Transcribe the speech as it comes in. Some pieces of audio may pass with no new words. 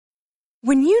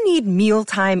When you need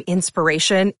mealtime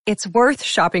inspiration, it's worth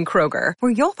shopping Kroger,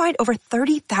 where you'll find over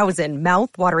 30,000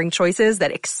 mouth-watering choices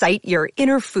that excite your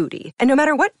inner foodie. And no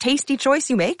matter what tasty choice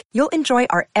you make, you'll enjoy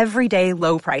our everyday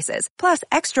low prices, plus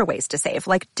extra ways to save,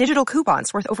 like digital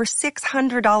coupons worth over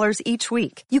 $600 each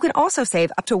week. You can also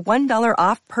save up to $1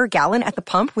 off per gallon at the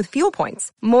pump with fuel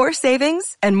points. More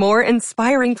savings and more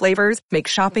inspiring flavors make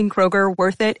shopping Kroger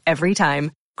worth it every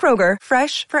time. Kroger,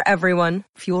 fresh for everyone.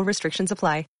 Fuel restrictions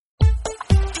apply.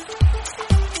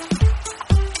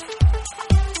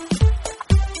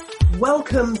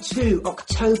 Welcome to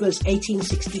October's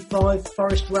 1865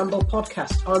 Forest Ramble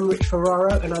Podcast. I'm Rich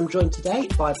Ferraro and I'm joined today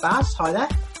by Baz. Hi there.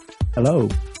 Hello.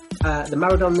 The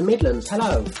Maradon in the Midlands.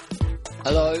 Hello.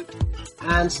 Hello.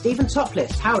 And Stephen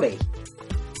Topless. Howdy.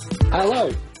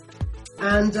 Hello.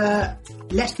 And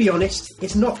let's be honest,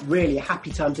 it's not really a happy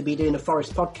time to be doing a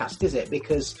Forest podcast, is it?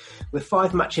 Because we're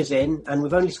 5 matches in and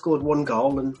we've only scored 1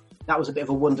 goal, and that was a bit of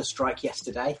a wonder strike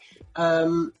yesterday.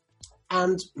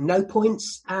 And no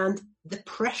points, and the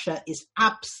pressure is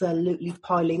absolutely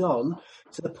piling on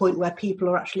to the point where people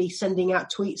are actually sending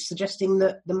out tweets suggesting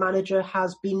that the manager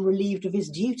has been relieved of his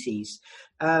duties.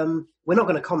 We're not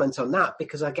going to comment on that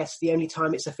because I guess the only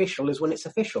time it's official is when it's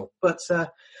official. But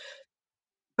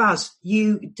Baz,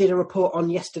 you did a report on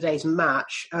yesterday's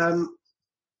match,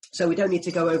 so we don't need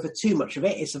to go over too much of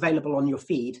it. It's available on your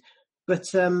feed.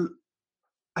 But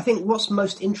I think what's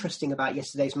most interesting about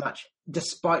yesterday's match,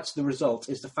 despite the result,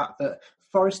 is the fact that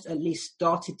Forest at least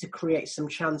started to create some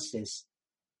chances.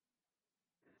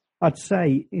 I'd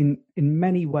say in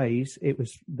many ways it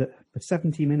was for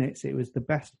 70 minutes it was the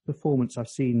best performance I've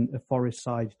seen a Forest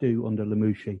side do under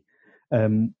Lamouchi.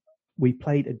 We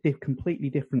played a completely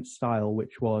different style,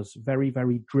 which was very,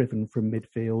 very driven from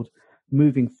midfield,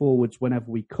 moving forwards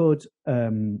whenever we could.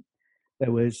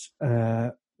 There was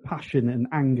passion and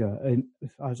anger. And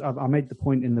I made the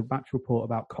point in the match report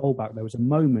about Colback. There was a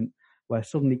moment where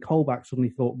Colback suddenly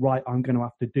thought, right, I'm going to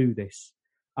have to do this.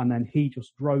 And then he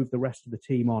just drove the rest of the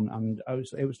team on. And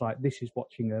it was like, this is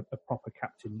watching a proper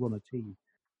captain run a team.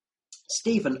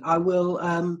 Stephen, I will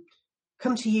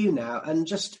come to you now, and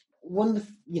just one of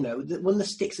the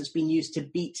sticks that's been used to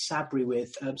beat Sabri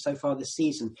with so far this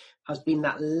season has been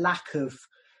that lack of,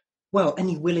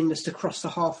 any willingness to cross the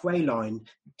halfway line.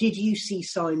 Did you see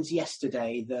signs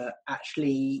yesterday that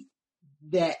actually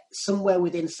there, somewhere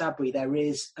within Sabri, there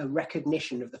is a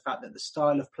recognition of the fact that the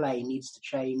style of play needs to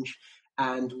change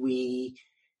and we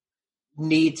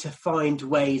need to find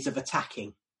ways of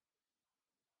attacking?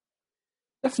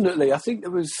 Definitely. I think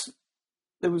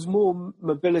there was more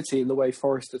mobility in the way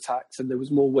Forest attacked, and there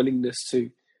was more willingness to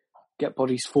get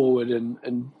bodies forward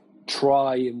and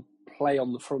try and play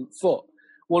on the front foot.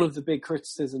 One of the big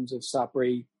criticisms of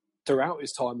Sabri throughout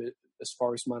his time as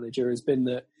Forest manager has been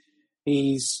that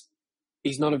he's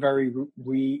not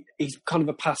he's kind of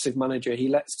a passive manager. He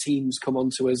lets teams come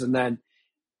onto us and then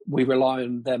we rely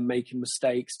on them making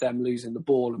mistakes, them losing the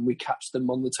ball, and we catch them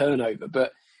on the turnover.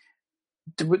 But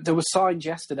there were signs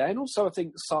yesterday, and also I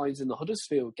think signs in the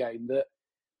Huddersfield game, that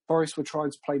Forest were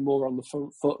trying to play more on the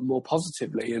front foot and more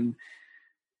positively. And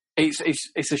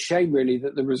it's a shame, really,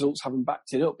 that the results haven't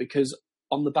backed it up, because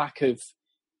on the back of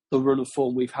the run of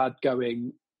form we've had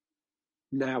going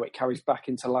now, it carries back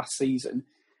into last season.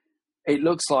 It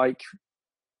looks like,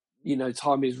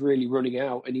 time is really running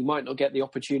out, and he might not get the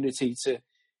opportunity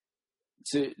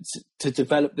to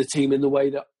develop the team in the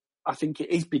way that I think it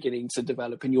is beginning to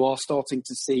develop, and you are starting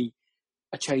to see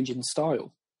a change in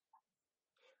style.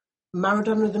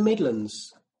 Maradon of the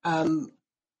Midlands,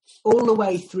 all the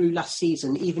way through last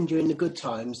season, even during the good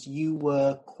times, you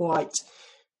were quite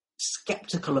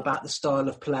sceptical about the style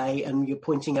of play, and you're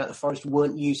pointing out that Forest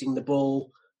weren't using the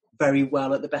ball very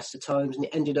well at the best of times, and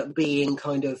it ended up being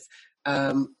kind of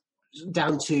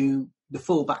down to the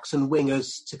fullbacks and wingers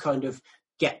to kind of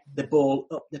get the ball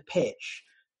up the pitch.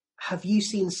 Have you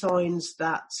seen signs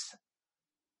that,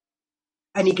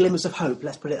 any glimmers of hope,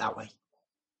 let's put it that way?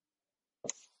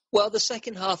 Well, the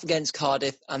second half against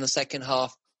Cardiff and the second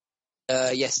half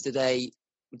yesterday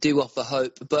do offer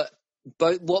hope, but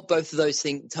both of those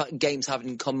games have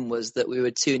in common was that we were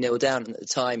 2-0 down at the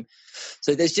time.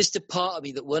 So there's just a part of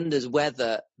me that wonders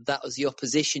whether that was the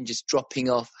opposition just dropping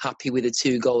off, happy with a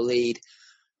 2-goal lead,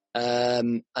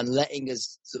 and letting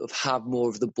us sort of have more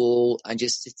of the ball and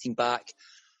just sitting back.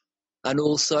 And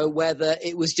also whether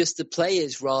it was just the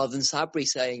players rather than Sabri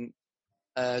saying,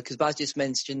 because Baz just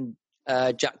mentioned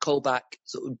Jack Colback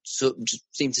sort of just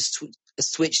seemed to a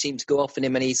switch seemed to go off in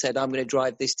him, and he said, "I'm going to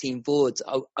drive this team forwards."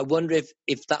 I wonder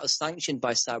if that was sanctioned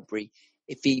by Sabri,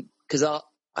 because I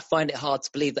find it hard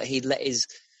to believe that he'd let his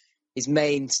his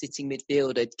main sitting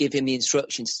midfielder give him the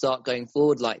instruction to start going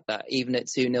forward like that, even at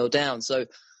 2-0 down. So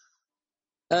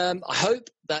I hope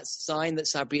that's a sign that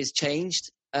Sabri has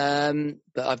changed. But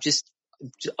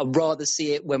I'd rather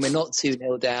see it when we're not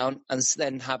 2-0 down and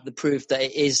then have the proof that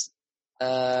it is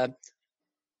a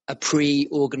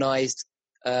pre-organised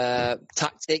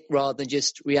tactic rather than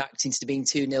just reacting to being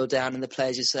 2-0 down and the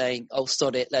players just saying, oh,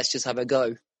 sod it, let's just have a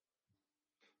go.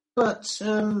 But,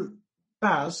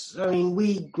 Baz, I mean,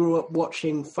 we grew up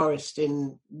watching Forest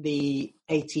in the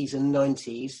 80s and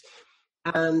 90s,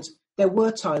 and there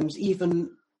were times, even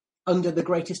under the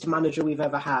greatest manager we've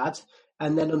ever had,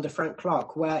 and then under Frank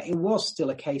Clark, where it was still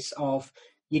a case of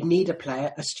you'd need a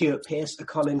player, a Stuart Pearce, a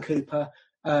Colin Cooper,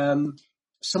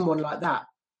 someone like that.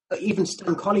 Even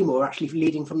Stan Collymore actually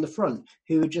leading from the front,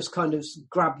 who would just kind of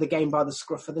grab the game by the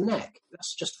scruff of the neck.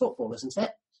 That's just football, isn't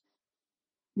it?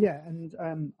 Yeah, and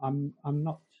I'm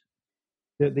not.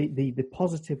 The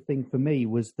positive thing for me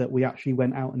was that we actually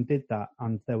went out and did that,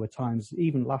 and there were times,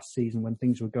 even last season, when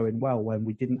things were going well, when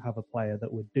we didn't have a player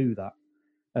that would do that.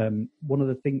 One of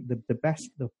the things,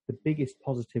 the biggest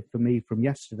positive for me from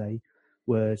yesterday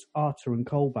was Arter and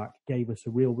Colback gave us a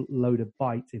real load of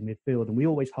bite in midfield, and we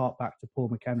always hark back to Paul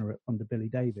McKenna under Billy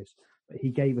Davis, but he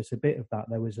gave us a bit of that.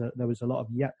 There was a lot of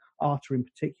Arter in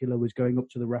particular was going up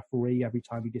to the referee every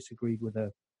time he disagreed with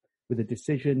a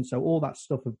decision. So all that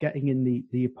stuff of getting in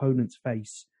the opponent's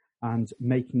face and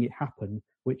making it happen,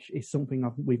 which is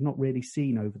something we've not really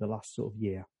seen over the last sort of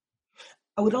year.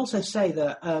 I would also say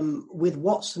that with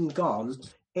Watson gone,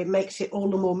 it makes it all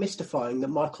the more mystifying that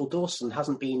Michael Dawson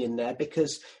hasn't been in there,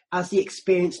 because as the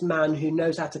experienced man who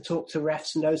knows how to talk to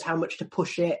refs, knows how much to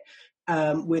push it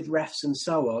with refs and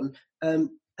so on,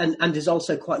 and is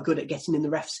also quite good at getting in the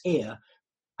ref's ear.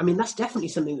 I mean, that's definitely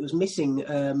something that was missing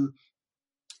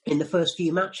in the first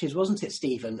few matches, wasn't it,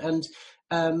 Stephen? And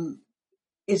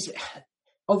is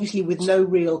obviously with no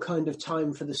real kind of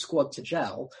time for the squad to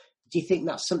gel, do you think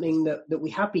that's something that we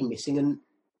have been missing? And,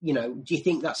 you know, do you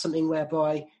think that's something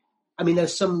whereby, I mean,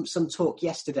 there's some talk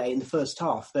yesterday in the first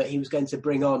half that he was going to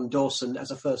bring on Dawson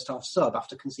as a first half sub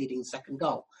after conceding the second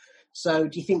goal. So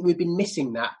do you think we've been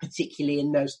missing that, particularly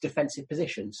in those defensive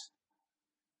positions?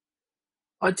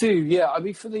 I do, yeah. I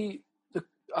mean,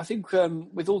 I think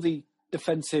with all the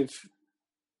defensive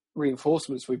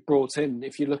reinforcements we've brought in,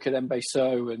 if you look at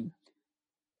Mbeso and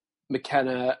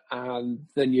McKenna, and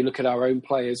then you look at our own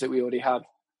players that we already had,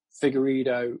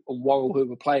 Figueiredo and Worrell, who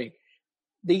were playing,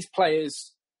 these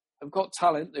players have got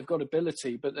talent, they've got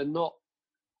ability, but they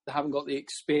haven't got the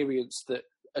experience that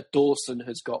a Dawson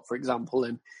has got, for example.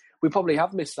 And we probably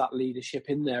have missed that leadership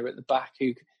in there at the back,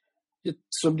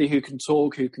 somebody who can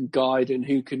talk, who can guide, and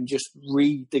who can just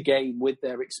read the game with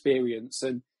their experience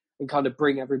and kind of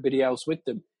bring everybody else with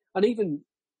them. And even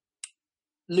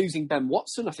losing Ben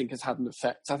Watson, I think, has had an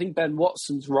effect. I think Ben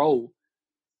Watson's role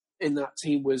in that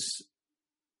team was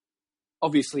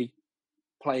obviously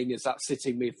playing as that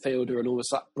sitting midfielder and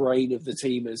almost that brain of the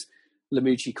team, as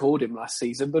Lamucci called him last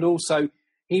season, but also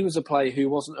he was a player who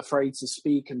wasn't afraid to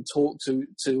speak and talk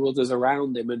to others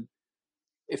around him. And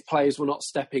if players were not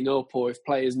stepping up or if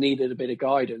players needed a bit of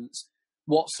guidance,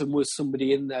 Watson was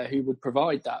somebody in there who would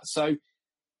provide that. So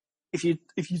if you're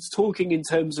talking in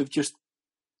terms of just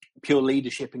pure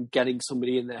leadership and getting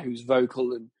somebody in there who's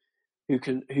vocal and who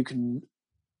can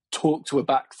talk to a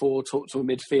back four, talk to a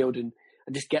midfield, and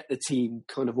just get the team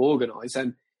kind of organised,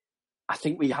 and I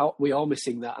think we are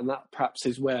missing that, and that perhaps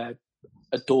is where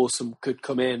a Dawson could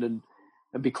come in and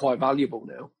be quite valuable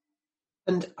now.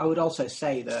 And I would also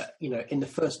say that, you know, in the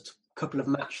first couple of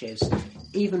matches,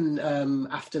 even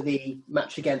after the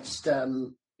match against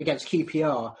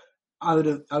QPR, I would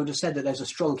have said that there's a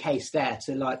strong case there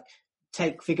to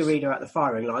take Figueiredo at the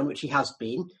firing line, which he has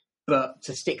been, but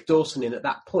to stick Dawson in at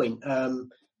that point.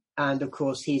 And of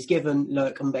course, he's given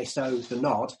Loic Mbeso the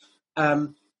nod.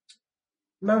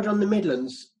 Married on the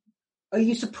Midlands, are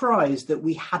you surprised that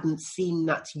we hadn't seen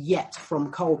that yet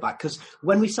from Colback? Because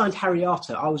when we signed Harry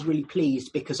Arter, I was really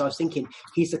pleased because I was thinking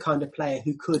he's the kind of player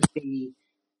who could be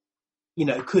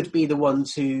the one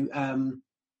to,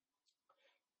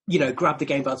 grab the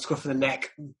game by the scruff of the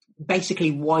neck,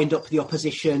 basically wind up the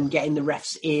opposition, get in the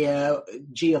ref's ear,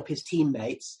 G up his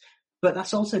teammates. But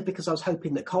that's also because I was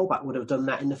hoping that Colback would have done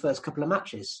that in the first couple of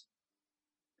matches.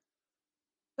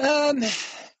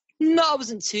 No, I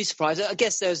wasn't too surprised. I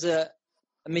guess there's a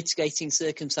mitigating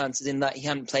circumstances in that he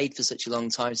hadn't played for such a long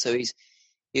time, so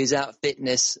he was out of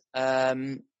fitness,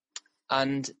 and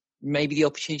maybe the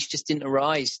opportunity just didn't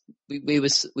arise. We were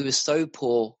so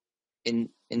poor in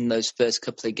those first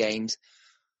couple of games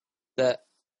that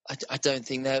I don't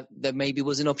think there maybe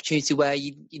was an opportunity where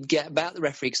you'd get about the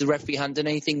referee, because the referee hadn't done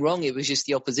anything wrong. It was just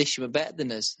the opposition were better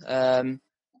than us.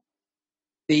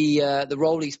 The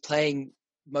role he's playing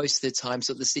most of the time,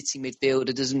 sort of the sitting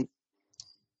midfielder,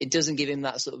 doesn't give him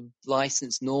that sort of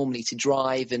license normally to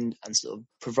drive and sort of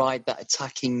provide that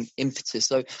attacking impetus.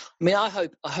 So, I mean, I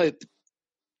hope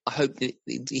that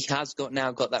he has got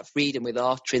that freedom with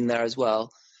Archer in there as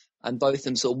well. And both of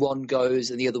them sort of one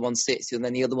goes and the other one sits, and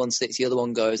then the other one sits, the other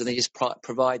one goes, and they just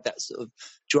provide that sort of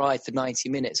drive for 90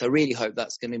 minutes. I really hope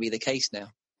that's going to be the case now.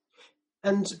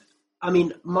 And, I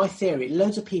mean, my theory,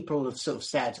 loads of people have sort of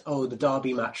said, oh, the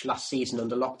Derby match last season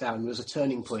under lockdown was a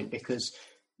turning point because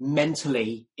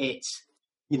mentally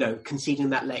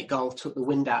conceding that late goal took the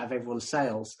wind out of everyone's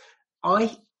sails.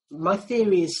 My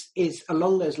theory is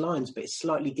along those lines, but it's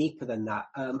slightly deeper than that.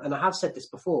 And I have said this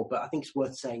before, but I think it's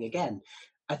worth saying again.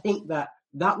 I think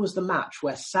that was the match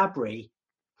where Sabri,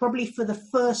 probably for the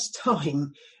first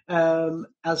time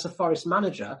as a Forest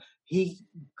manager, he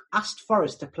asked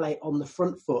Forest to play on the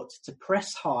front foot, to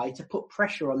press high, to put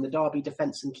pressure on the Derby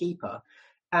defence and keeper.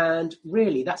 And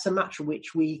really, that's a match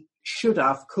which we could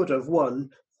have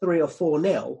won 3 or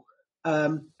 4-0.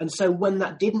 And so when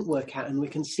that didn't work out and we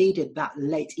conceded that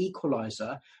late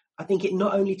equaliser, I think it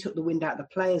not only took the wind out of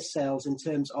the players' sails in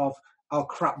terms of, oh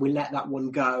crap, we let that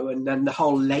one go, and then the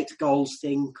whole late goals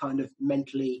thing kind of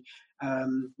mentally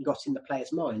got in the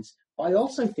players' minds. But I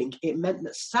also think it meant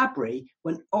that Sabri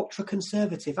went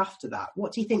ultra-conservative after that.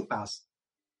 What do you think, Baz?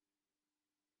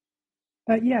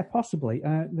 Yeah, possibly.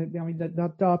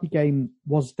 That Derby game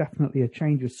was definitely a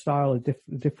change of style, a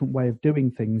different way of doing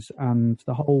things, and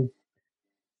the whole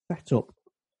setup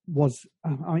was.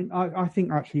 I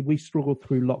think actually we struggled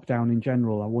through lockdown in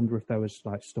general. I wonder if there was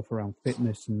like stuff around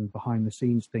fitness and behind the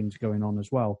scenes things going on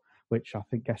as well, which I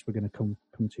guess we're going to come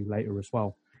to later as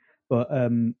well. But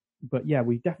yeah,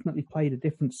 we definitely played a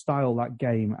different style that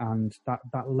game, and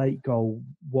that late goal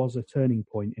was a turning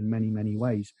point in many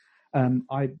ways.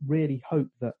 I really hope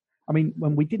that. I mean,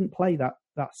 when we didn't play that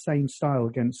same style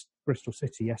against Bristol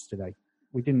City yesterday,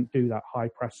 we didn't do that high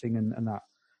pressing and that.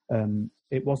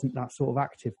 It wasn't that sort of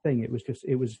active thing. It was just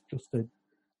a.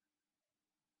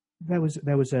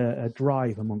 There was a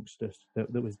drive amongst us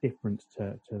that was different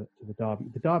to the Derby.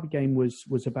 The Derby game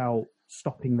was about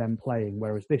stopping them playing,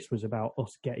 whereas this was about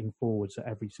us getting forwards at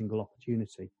every single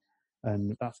opportunity,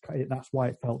 and that's why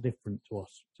it felt different to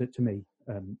us to me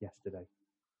yesterday.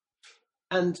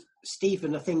 And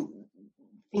Stephen, I think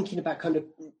thinking about kind of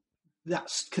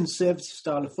that conservative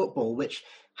style of football, which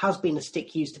has been a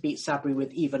stick used to beat Sabri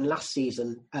with even last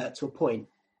season to a point.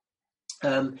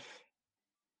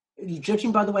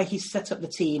 Judging by the way he set up the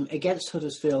team against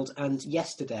Huddersfield and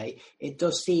yesterday, it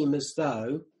does seem as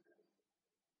though,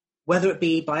 whether it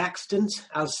be by accident,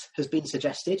 as has been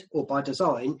suggested, or by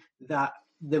design, that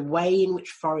the way in which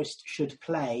Forest should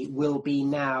play will be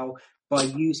now by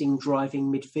using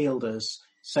driving midfielders.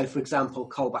 So, for example,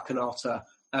 Colback and Arter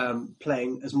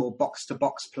playing as more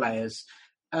box-to-box players.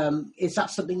 Is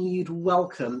that something you'd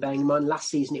welcome, bearing in mind last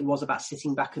season it was about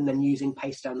sitting back and then using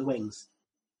pace down the wings?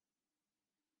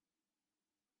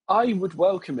 I would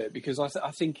welcome it because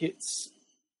I think it's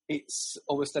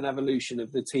almost an evolution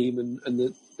of the team and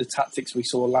the tactics we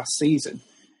saw last season.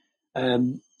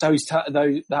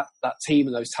 That team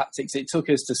and those tactics, it took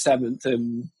us to 7th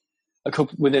and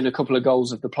within a couple of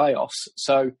goals of the playoffs.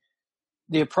 So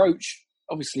the approach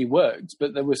obviously worked,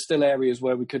 but there were still areas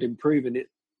where we could improve in it.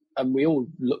 And we all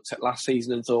looked at last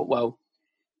season and thought, well,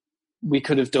 we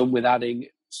could have done with adding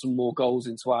some more goals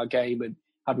into our game. And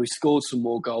had we scored some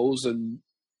more goals and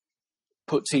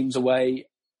put teams away,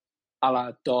 a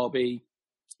la Derby,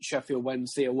 Sheffield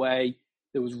Wednesday away,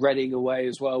 there was Reading away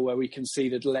as well, where we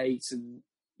conceded late and,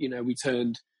 we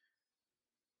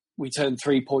turned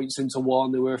 3 points into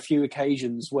 1. There were a few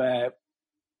occasions where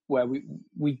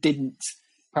we didn't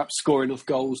perhaps score enough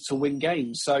goals to win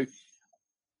games. So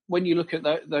when you look at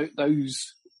those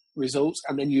results,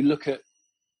 and then you look at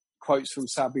quotes from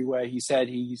Sabri where he said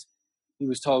he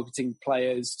was targeting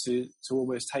players to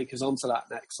almost take us onto that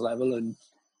next level, and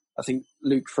I think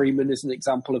Luke Freeman is an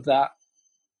example of that.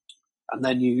 And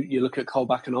then you look at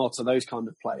Colback and Arter, those kind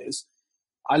of players.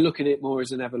 I look at it more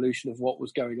as an evolution of what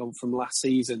was going on from last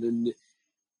season, and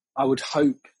I would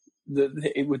hope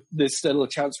that there's still a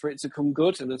chance for it to come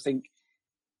good. And I think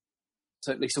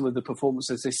certainly some of the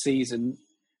performances this season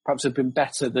perhaps have been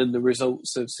better than the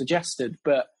results have suggested.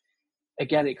 But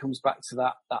again, it comes back to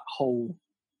that whole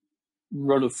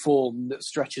run of form that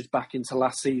stretches back into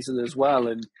last season as well.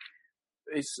 And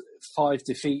it's 5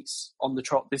 defeats on the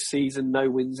trot this season, no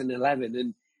wins in 11.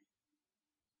 And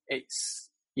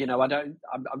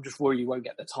I'm just worried you won't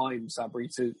get the time, Sabri,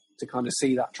 to kind of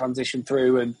see that transition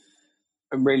through and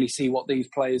really see what these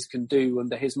players can do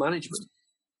under his management.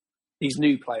 These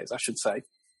new players, I should say.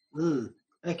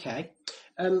 Okay.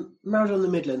 Married on the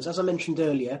Midlands, as I mentioned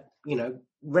earlier,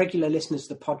 regular listeners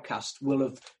to the podcast will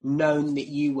have known that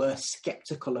you were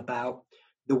sceptical about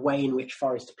the way in which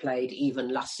Forest played even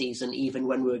last season, even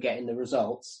when we were getting the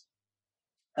results.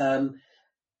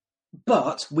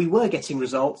 But we were getting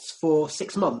results for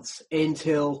 6 months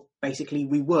until basically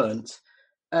we weren't.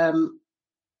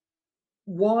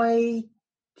 Why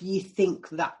do you think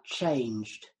that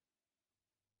changed?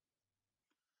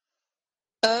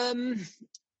 To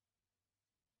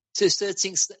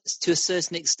a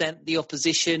certain extent, the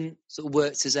opposition sort of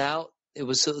worked us out. It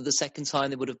was sort of the second time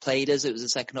they would have played us. It was the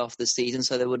second half of the season,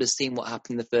 so they would have seen what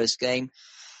happened in the first game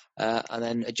and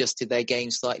then adjusted their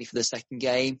game slightly for the second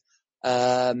game.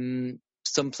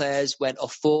 Some players went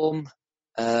off form.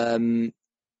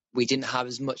 We didn't have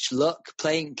as much luck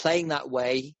playing that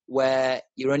way, where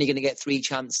you're only going to get 3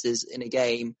 chances in a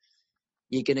game.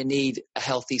 You're going to need a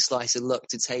healthy slice of luck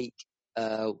to take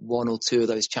 1 or 2 of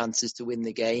those chances to win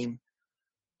the game.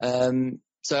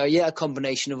 So yeah, a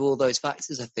combination of all those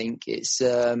factors. I think it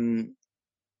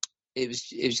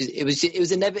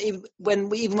was inevitable when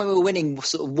we were winning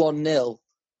sort of 1-0.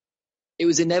 It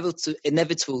was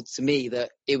inevitable to me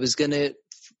that it was going to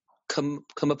come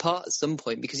apart at some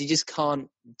point, because you just can't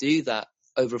do that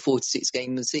over a 46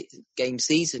 game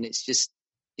season. It's just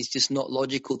not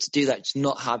logical to do that. Just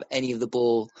not have any of the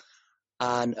ball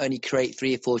and only create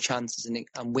 3 or 4 chances and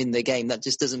win the game. That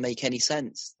just doesn't make any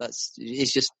sense. That's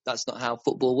not how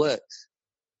football works.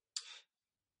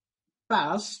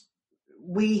 Baz,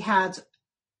 we had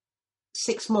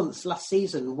 6 months last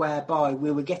season whereby we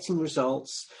were getting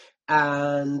results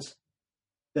and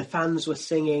the fans were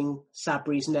singing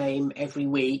Sabri's name every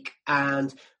week.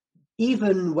 And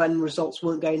even when results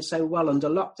weren't going so well under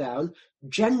lockdown,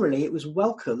 generally it was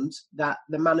welcomed that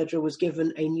the manager was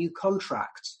given a new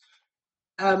contract.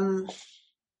 Same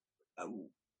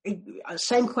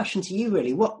question to you,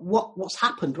 really. What's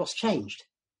happened? What's changed?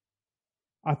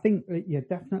 I think,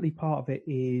 definitely part of it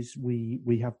is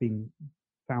we have been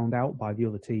found out by the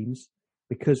other teams,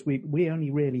 because we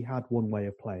only really had one way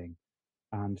of playing,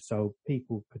 and so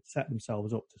people could set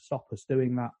themselves up to stop us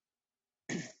doing that.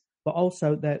 But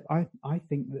also that I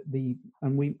think that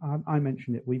I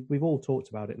mentioned it. We've all talked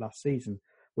about it last season,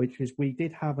 which is we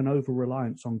did have an over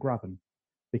reliance on Graben,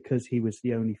 because he was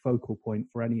the only focal point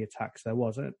for any attacks there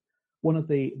was. One of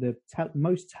the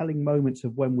most telling moments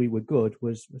of when we were good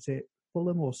was it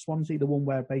Fulham or Swansea, the one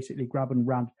where basically Graben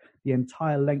ran the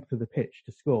entire length of the pitch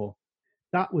to score.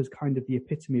 That was kind of the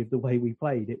epitome of the way we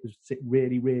played. It was sit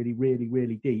really, really, really,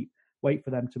 really deep, wait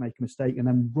for them to make a mistake, and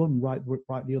then run right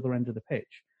the other end of the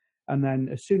pitch. And then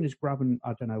as soon as Graben,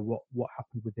 I don't know what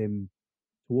happened with him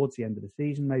towards the end of the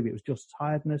season. Maybe it was just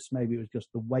tiredness. Maybe it was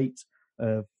just the weight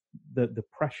of the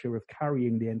pressure of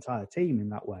carrying the entire team in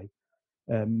that way.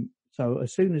 So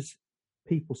as soon as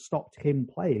people stopped him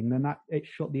playing, then it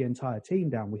shut the entire team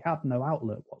down. We had no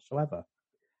outlet whatsoever.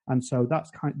 And so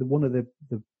that's kind of one of the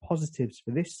positives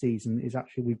for this season is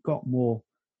actually we've got more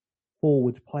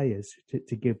forward players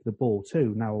to give the ball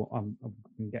to. Now, I'm going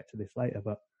to get to this later,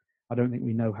 but I don't think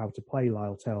we know how to play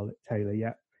Lyle Taylor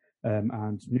yet.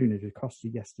 And Nuno da Costa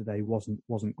yesterday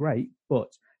wasn't great,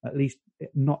 but at least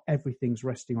not everything's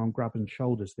resting on Graben's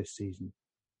shoulders this season.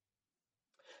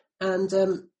 And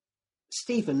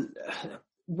Stephen,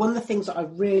 one of the things that I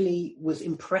really was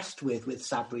impressed with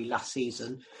Sabri last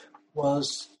season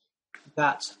was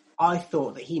that I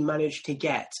thought that he managed to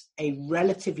get a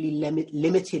relatively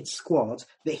limited squad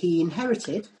that he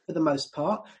inherited for the most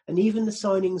part, and even the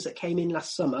signings that came in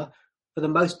last summer for the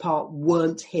most part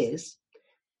weren't his.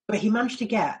 But he managed to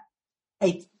get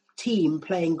a team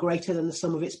playing greater than the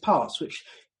sum of its parts, which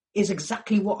is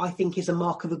exactly what I think is a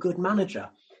mark of a good manager.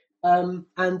 And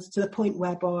to the point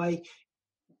whereby,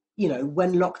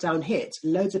 when lockdown hit,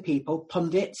 loads of people,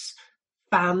 pundits,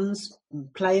 fans,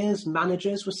 players,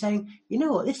 managers were saying, you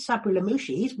know what, this Sabri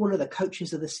Lamouchi, he's one of the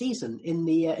coaches of the season in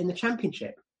the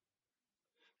Championship.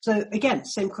 So again,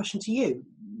 same question to you.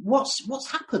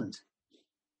 What's happened?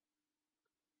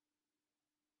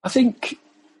 I think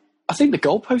the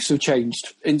goalposts have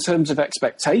changed in terms of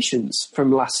expectations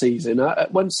from last season.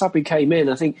 When Sabri came in,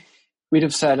 I think we'd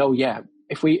have said, "Oh yeah,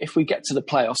 if we get to the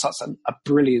playoffs, that's a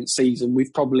brilliant season.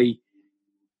 We've probably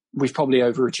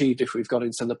overachieved if we've got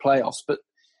into the playoffs." But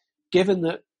given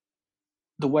that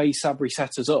the way Sabri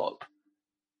set us up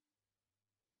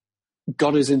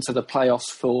got us into the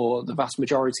playoffs for the vast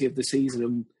majority of the season,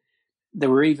 and there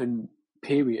were even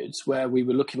periods where we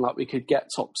were looking like we could get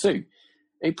top 2.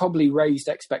 it probably raised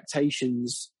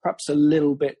expectations perhaps a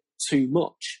little bit too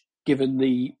much, given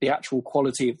the actual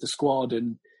quality of the squad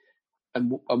and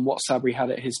what Sabri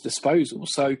had at his disposal.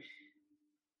 So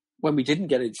when we didn't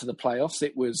get into the playoffs,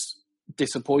 it was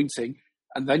disappointing.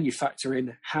 And then you factor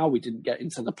in how we didn't get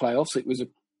into the playoffs, it was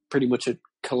pretty much a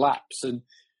collapse. And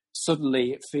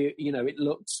suddenly it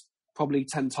looked probably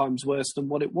 10 times worse than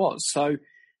what it was. So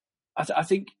I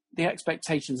think the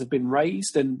expectations have been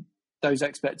raised, and those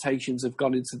expectations have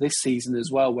gone into this season as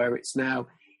well, where it's now,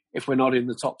 if we're not in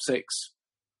the top 6,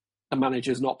 the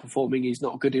manager's not performing, he's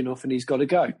not good enough, and he's got to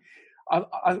go.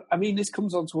 I mean, this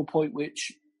comes on to a point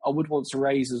which I would want to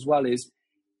raise as well, is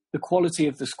the quality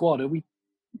of the squad. Are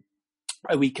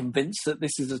we convinced that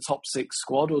this is a top 6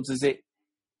 squad, or does it,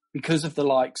 because of the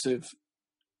likes of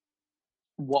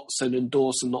Watson and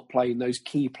Dawson not playing, those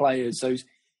key players, those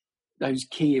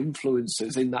key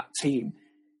influencers in that team,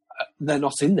 they're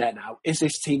not in there now? Is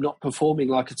this team not performing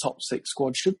like a top 6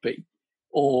 squad should be?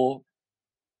 Or,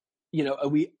 are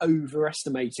we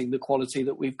overestimating the quality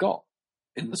that we've got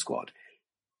in the squad?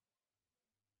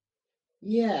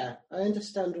 Yeah, I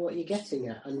understand what you're getting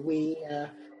at. And we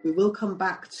will come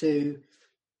back to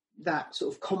that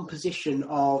sort of composition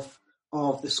of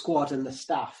the squad and the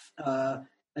staff a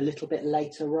little bit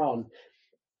later on.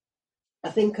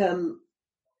 I think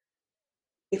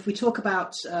if we talk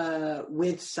about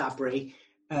with Sabri,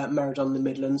 Meridon the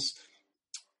Midlands,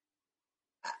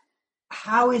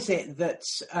 how is it that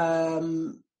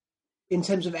in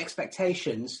terms of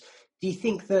expectations, do you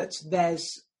think that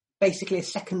there's basically a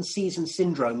second season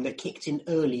syndrome that kicked in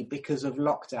early because of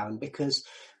lockdown? Because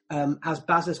as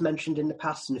Baz has mentioned in the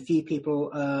past, and a few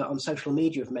people on social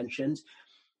media have mentioned,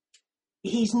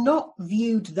 he's not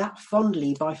viewed that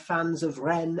fondly by fans of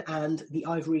Rennes and the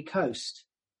Ivory Coast.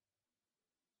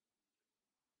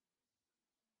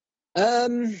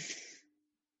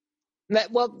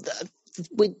 Well,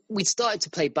 we started to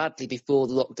play badly before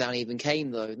the lockdown even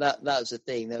came, though. That was the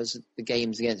thing. There was the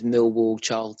games against Millwall,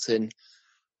 Charlton,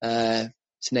 to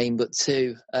name but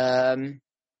 2. I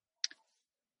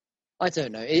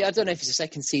don't know. I don't know if it's a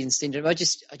second season syndrome. I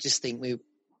just think we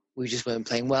just weren't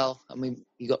playing well. I mean,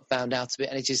 you got found out a bit,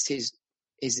 and it just his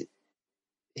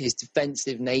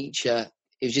defensive nature.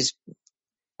 It was just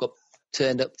got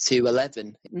turned up to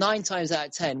 11. 9 times out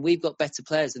of 10, we've got better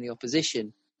players than the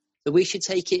opposition, so we should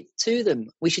take it to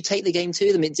them. We should take the game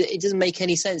to them. It doesn't make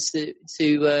any sense to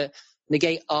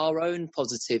negate our own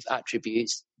positive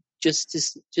attributes just to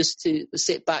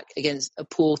sit back against a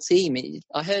poor team.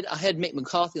 I heard Mick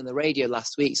McCarthy on the radio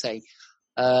last week say,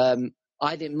 I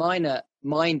didn't mind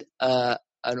a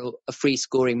free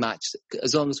scoring match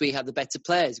as long as we had the better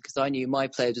players, because I knew my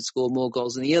players would score more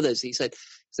goals than the others. He said,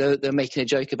 so they're making a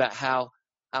joke about how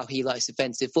he likes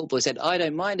defensive football. He said, I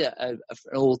don't mind an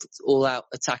all-out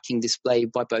attacking display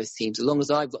by both teams as long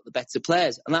as I've got the better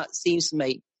players. And that seems to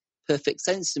make perfect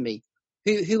sense to me.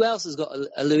 Who else has got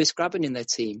a Lewis Grabban in their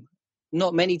team?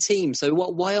 Not many teams. So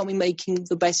why aren't we making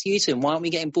the best use of them? Why aren't we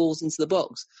getting balls into the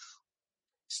box?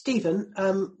 Stephen,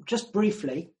 just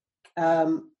briefly,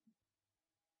 did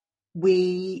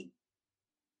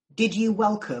you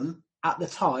welcome at the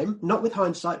time, not with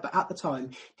hindsight, but at the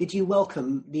time, did you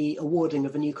welcome the awarding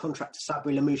of a new contract to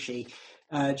Sabri Lamouchi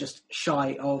just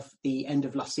shy of the end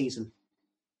of last season?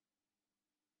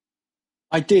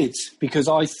 I did, because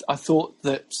I thought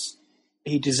that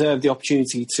he deserved the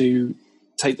opportunity to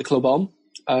take the club on.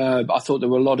 I thought there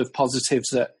were a lot of positives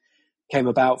that came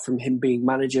about from him being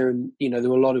manager, and there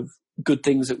were a lot of good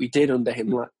things that we did under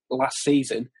him last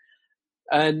season,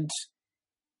 and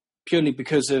purely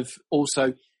because of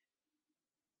also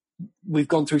we've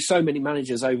gone through so many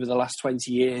managers over the last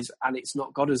 20 years and it's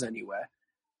not got us anywhere.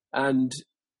 And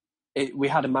we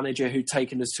had a manager who'd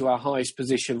taken us to our highest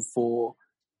position for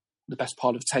the best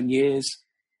part of 10 years,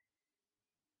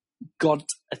 got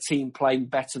a team playing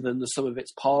better than the sum of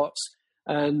its parts.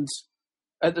 And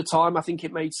at the time, I think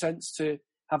it made sense to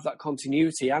have that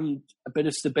continuity and a bit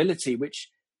of stability, which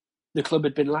the club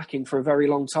had been lacking for a very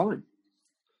long time.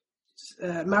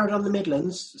 Meridon the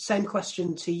Midlands, same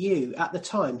question to you. At the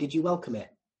time, did you welcome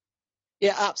it?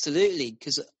 Yeah, absolutely,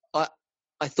 because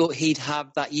I thought he'd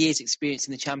have that year's experience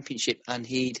in the Championship, and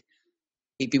he'd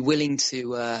be willing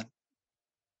to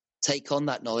take on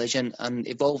that knowledge and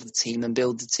evolve the team and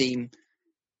build the team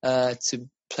to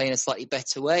play in a slightly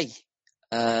better way.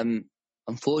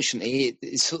 Unfortunately,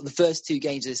 it's sort of the first 2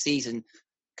 games of the season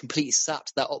completely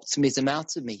sapped that optimism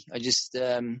out of me.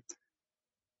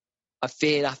 I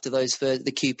feared after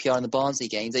the QPR and the Barnsley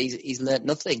games that he's learnt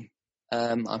nothing.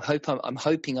 I'm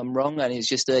hoping I'm wrong, and it's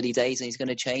just early days and he's going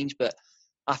to change. But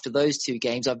after those 2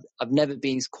 games, I've never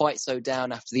been quite so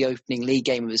down after the opening league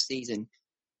game of the season.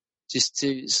 just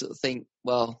to sort of think,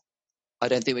 well, I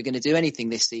don't think we're going to do anything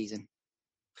this season.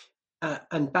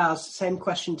 And Baz, same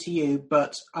question to you,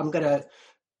 but I'm going to,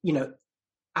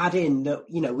 add in that,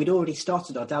 we'd already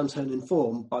started our downturn in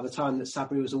form by the time that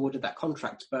Sabri was awarded that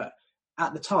contract. But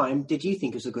at the time, did you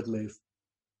think it was a good move?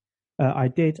 I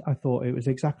did. I thought it was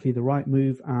exactly the right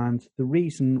move. And the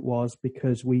reason was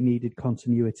because we needed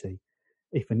continuity.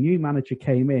 If a new manager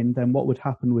came in, then what would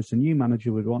happen was the new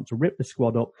manager would want to rip the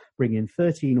squad up, bring in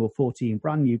 13 or 14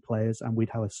 brand new players, and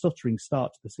we'd have a stuttering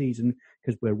start to the season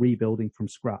because we're rebuilding from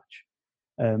scratch.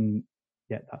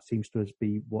 That seems to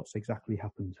be what's exactly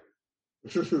happened.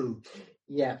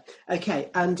 Yeah. Okay.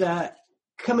 And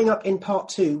coming up in part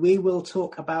 2, we will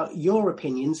talk about your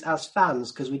opinions as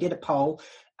fans, because we did a poll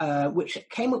which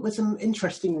came up with some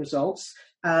interesting results.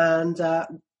 And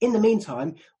in the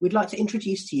meantime, we'd like to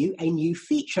introduce to you a new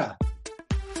feature.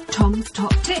 Tom's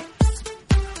Top Tips.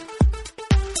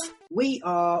 We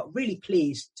are really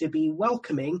pleased to be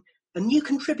welcoming a new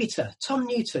contributor, Tom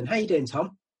Newton. How you doing,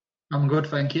 Tom? I'm good,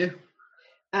 thank you.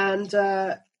 And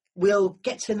we'll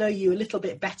get to know you a little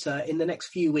bit better in the next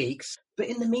few weeks. But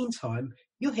in the meantime,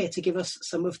 you're here to give us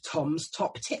some of Tom's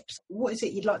top tips. What is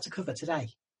it you'd like to cover today?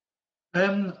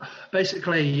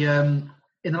 Basically, in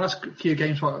the last few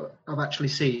games, what I've actually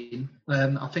seen,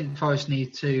 I think Forest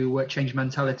need to change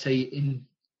mentality in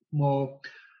more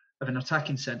of an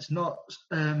attacking sense, not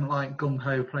like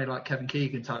gung-ho play like Kevin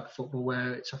Keegan type of football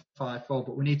where it's a 5-4,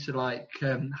 but we need to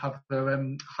have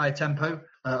a high tempo.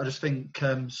 I just think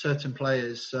certain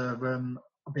players are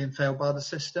being failed by the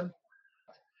system.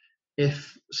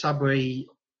 If Sabri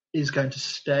is going to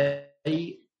stay,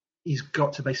 he's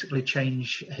got to basically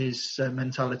change his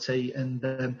mentality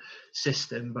and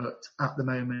system, but at the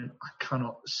moment I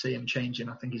cannot see him changing.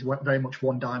 I think he's very much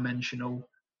one-dimensional,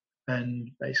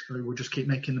 and basically we'll just keep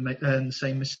making the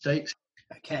same mistakes.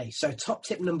 Okay, so top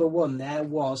tip number 1 there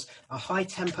was a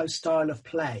high-tempo style of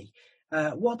play.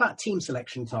 What about team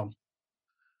selection, Tom?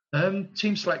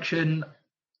 Team selection,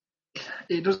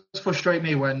 it does frustrate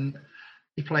me when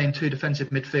you're playing 2 defensive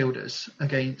midfielders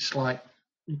against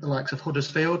the likes of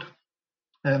Huddersfield.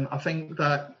 I think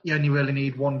that you only really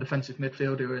need 1 defensive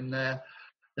midfielder in there.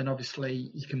 Then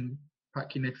obviously you can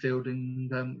pack your midfield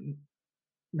and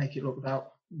make it look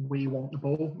about we want the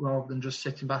ball rather than just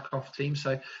sitting back off team.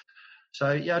 So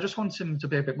I just want him to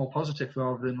be a bit more positive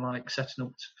rather than setting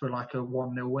up for a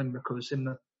 1-0 win, because in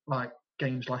the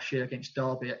games last year against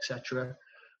Derby, etc.,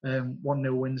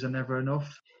 1-0 wins are never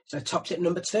enough. So top tip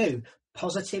number 2,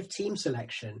 positive team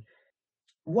selection.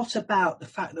 What about the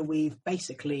fact that we've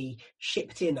basically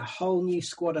shipped in a whole new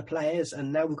squad of players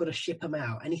and now we've got to ship them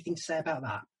out? Anything to say about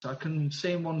that? I can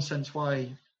see in one sense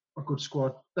why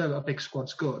a big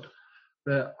squad's good,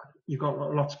 but you've got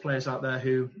lots of players out there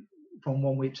who from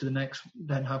one week to the next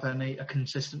don't have a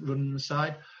consistent run on the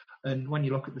side. And when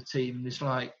you look at the team, it's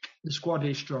the squad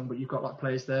is strong, but you've got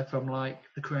players there from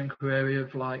the current area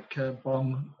of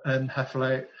Bong and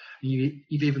Heffler. You've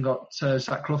even got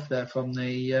Zach Clough there from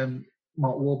the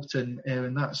Mark Warburton era,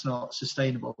 and that's not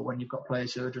sustainable when you've got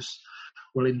players who are just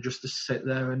willing just to sit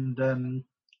there and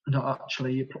not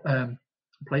actually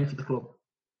play for the club.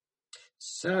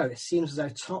 So it seems as though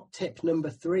top tip number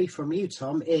 3 from you,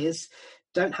 Tom, is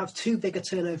don't have too big a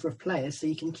turnover of players so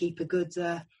you can keep a good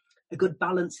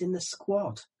balance in the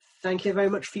squad. Thank you very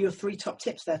much for your 3 top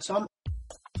tips there, Tom.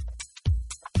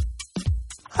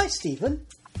 Hi, Stephen.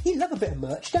 You love a bit of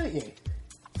merch, don't you?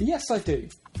 Yes, I do.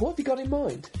 What have you got in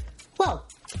mind? Well,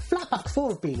 Flatback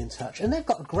 4 have been in touch and they've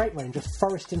got a great range of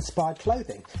Forest-inspired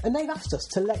clothing, and they've asked us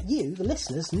to let you, the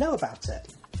listeners, know about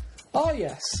it. Oh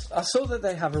yes, I saw that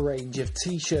they have a range of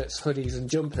t-shirts, hoodies and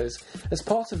jumpers as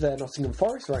part of their Nottingham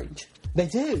Forest range. They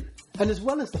do. And as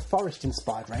well as the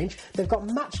Forest-inspired range, they've got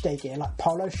matchday gear like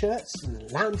polo shirts and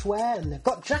loungewear, and they've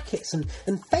got jackets and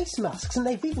face masks, and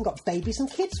they've even got babies and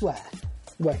kids wear.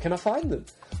 Where can I find them?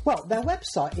 Well, their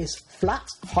website is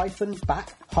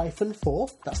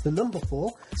flat-back-4, that's the number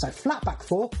 4, so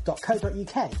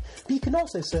flatback4.co.uk. But you can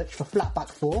also search for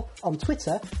Flatback4 on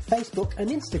Twitter, Facebook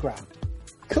and Instagram.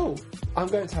 Cool. I'm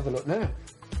going to have a look now.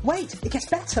 Wait, it gets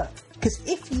better. Because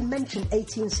if you mention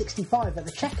 1865 at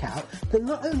the checkout, then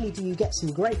not only do you get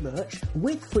some great merch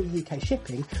with free UK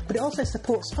shipping, but it also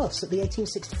supports us at the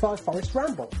 1865 Forest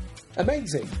Ramble.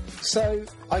 Amazing. So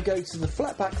I go to the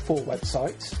Flatback 4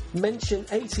 website, mention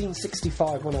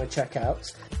 1865 when I check out,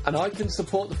 and I can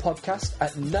support the podcast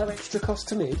at no extra cost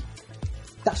to me.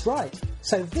 That's right.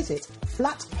 So visit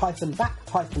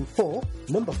flat-back-4,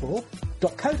 number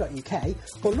 4.co.uk,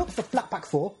 or look for Flatback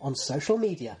 4 on social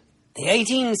media. The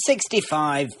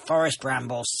 1865 Forest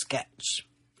Ramble sketch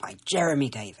by Jeremy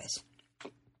Davis.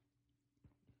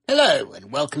 Hello,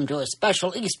 and welcome to a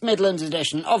special East Midlands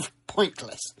edition of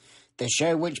Pointless, the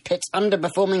show which pits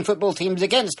underperforming football teams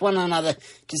against one another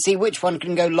to see which one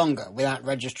can go longer without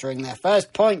registering their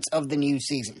first points of the new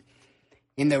season.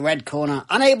 In the red corner,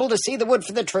 unable to see the wood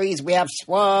for the trees, we have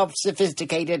suave,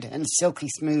 sophisticated and silky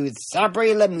smooth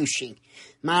Sabri Lamouchi,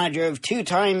 manager of 2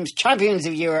 times champions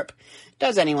of Europe.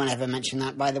 Does anyone ever mention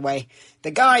that, by the way?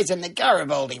 The guys in the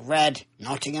Garibaldi red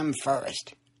Nottingham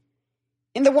Forest.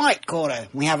 In the white corner,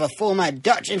 we have a former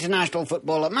Dutch international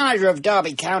footballer, manager of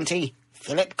Derby County,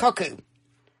 Philip Cocu.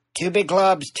 2 big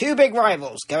clubs, 2 big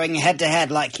rivals, going head-to-head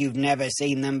like you've never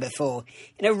seen them before,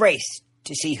 in a race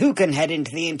to see who can head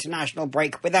into the international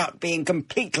break without being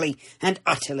completely and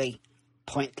utterly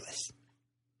pointless.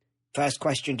 First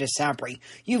question to Sabri.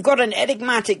 You've got an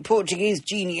enigmatic Portuguese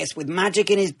genius with magic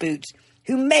in his boots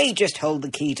who may just hold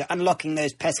the key to unlocking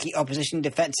those pesky opposition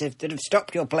defensives that have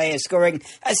stopped your players scoring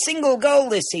a single goal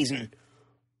this season.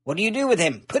 What do you do with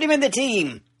him? Put him in the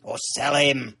team? Or sell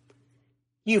him?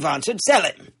 You've answered sell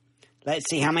him. Let's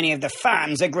see how many of the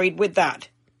fans agreed with that.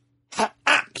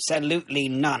 Absolutely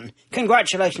none.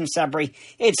 Congratulations, Sabri.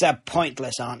 It's a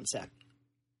pointless answer.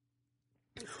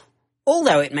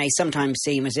 Although it may sometimes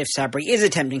seem as if Sabri is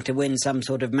attempting to win some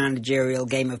sort of managerial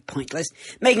game of pointless,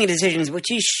 making decisions which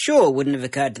he's sure wouldn't have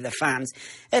occurred to the fans,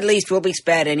 at least we'll be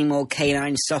spared any more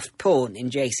canine soft porn in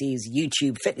JC's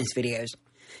YouTube fitness videos.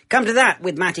 Come to that,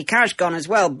 with Matty Cash gone as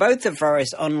well, both of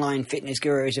Forest's online fitness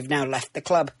gurus have now left the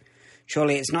club.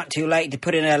 Surely it's not too late to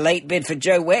put in a late bid for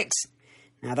Joe Wicks.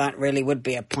 Now that really would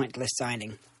be a pointless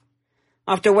signing.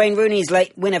 After Wayne Rooney's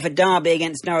late winner for Derby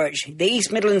against Norwich, the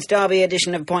East Midlands Derby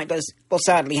edition of Pointless will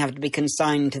sadly have to be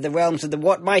consigned to the realms of the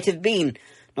what might have been,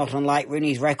 not unlike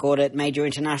Rooney's record at major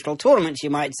international tournaments,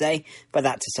 you might say, but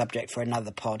that's a subject for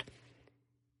another pod.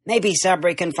 Maybe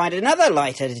Sabri can find another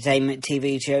light entertainment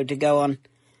TV show to go on.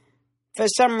 For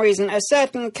some reason, a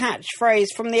certain catchphrase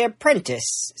from The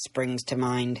Apprentice springs to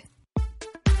mind.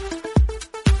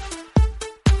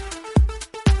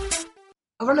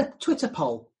 I ran a Twitter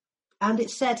poll, and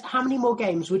it said, how many more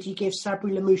games would you give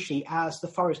Sabri Lamouchi as the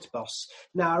Forest boss?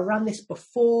 Now, I ran this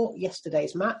before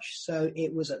yesterday's match, so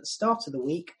it was at the start of the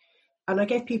week, and I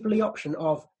gave people the option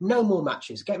of no more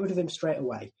matches, get rid of him straight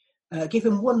away. Give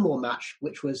him 1 more match,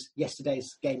 which was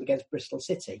yesterday's game against Bristol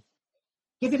City.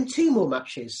 Give him 2 more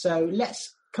matches, so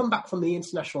let's come back from the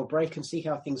international break and see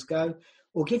how things go,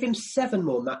 or give him 7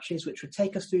 more matches, which would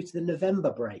take us through to the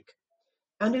November break.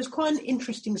 And it was quite an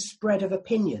interesting spread of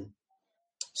opinion.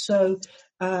 So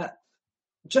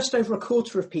just over a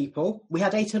quarter of people, we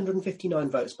had 859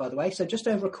 votes, by the way, so just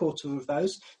over a quarter of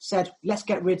those said, let's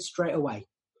get rid straight away.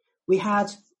 We had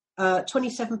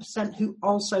 27% who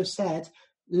also said,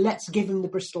 let's give him the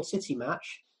Bristol City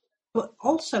match. But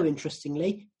also,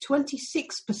 interestingly,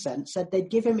 26% said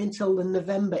they'd give him until the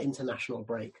November international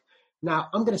break. Now,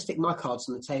 I'm going to stick my cards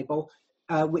on the table,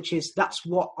 which is that's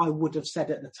what I would have said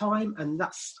at the time, and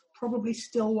that's probably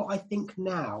still what I think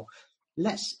now.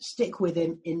 Let's stick with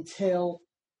him until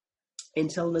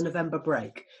the November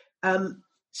break.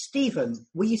 Stephen,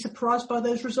 were you surprised by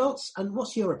those results? And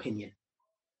what's your opinion?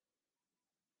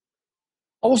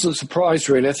 I wasn't surprised,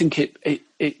 really. I think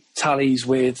it tallies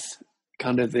with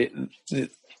kind of the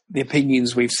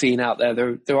opinions we've seen out there.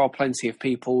 There are plenty of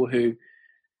people who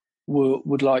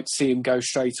would like to see him go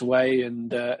straight away,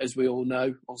 and as we all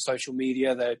know, on social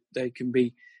media, they can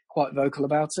be quite vocal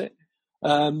about it.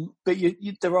 But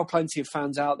there are plenty of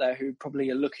fans out there who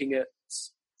probably are looking at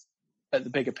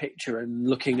the bigger picture and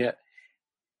looking at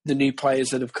the new players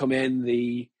that have come in,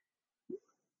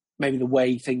 maybe the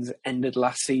way things ended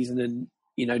last season, and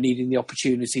needing the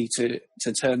opportunity to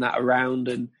turn that around.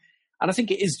 And I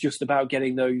think it is just about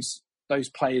getting those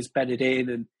players bedded in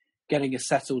and getting a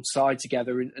settled side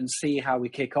together and see how we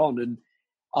kick on. And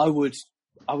I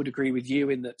would agree with you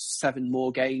in that 7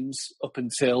 more games up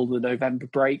until the November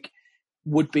break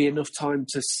would be enough time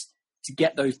to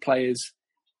get those players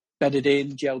bedded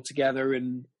in, gelled together,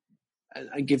 and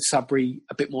give Sabri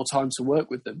a bit more time to work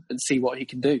with them and see what he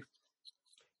can do.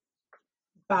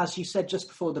 Baz, you said just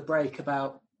before the break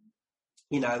about,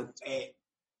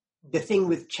 the thing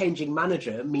with changing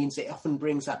manager means it often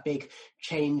brings that big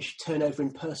change, turnover in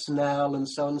personnel and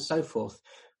so on and so forth.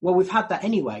 Well, we've had that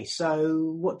anyway,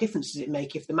 so what difference does it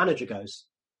make if the manager goes?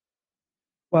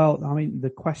 Well, I mean, the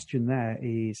question there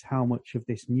is how much of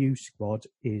this new squad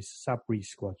is Sabri's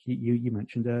squad? You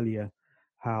mentioned earlier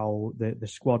how the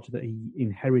squad that he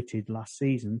inherited last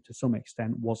season, to some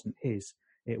extent, wasn't his.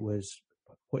 It was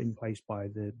put in place by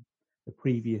the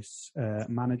previous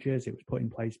managers. It was put in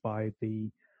place by the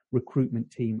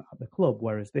recruitment team at the club,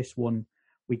 whereas this one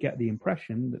we get the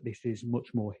impression that this is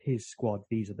much more his squad.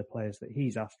 These are the players that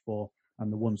he's asked for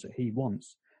and the ones that he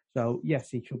wants. So, yes,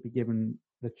 he should be given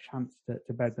the chance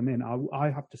to bed them in. I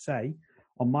have to say,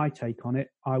 on my take on it,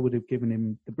 I would have given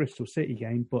him the Bristol City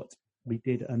game, but we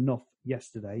did enough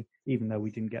yesterday, even though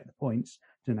we didn't get the points,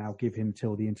 to now give him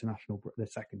till the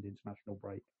second international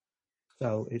break.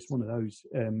 So it's one of those.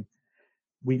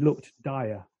 We looked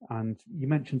dire, and you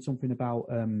mentioned something about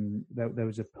there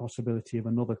was a possibility of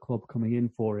another club coming in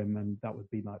for him, and that would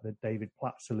be like the David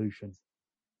Platt solution.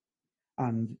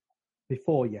 And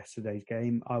before yesterday's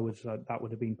game, I was that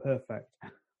would have been perfect.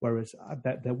 Whereas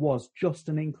there was just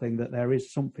an inkling that there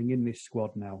is something in this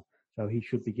squad now, so he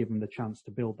should be given the chance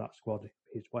to build that squad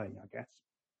his way, I guess.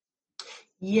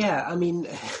 Yeah, I mean,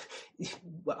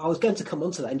 I was going to come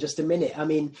on to that in just a minute. I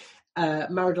mean,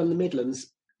 Married on the Midlands.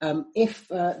 If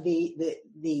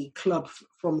the club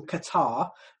from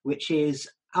Qatar, which is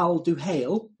Al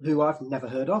Duhail, who I've never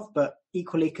heard of, but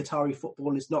equally Qatari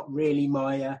football is not really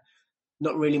my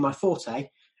forte.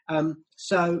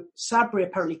 So Sabri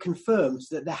apparently confirmed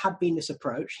that there had been this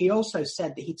approach. He also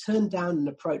said that he turned down an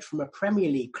approach from a Premier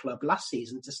League club last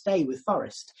season to stay with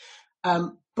Forest.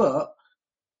 But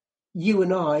you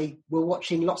and I were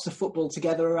watching lots of football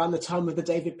together around the time of the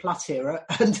David Platt era,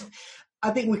 and I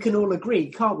think we can all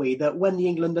agree, can't we, that when the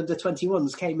England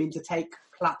under-21s came in to take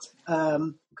Platt,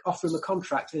 offer him a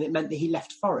contract, and it meant that he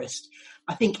left Forest,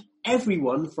 I think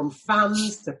everyone, from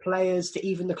fans to players to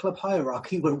even the club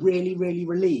hierarchy, were really, really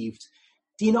relieved.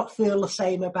 Do you not feel the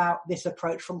same about this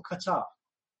approach from Qatar?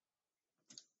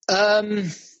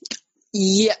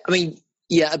 Yeah, I mean,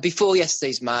 yeah, before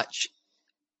yesterday's match,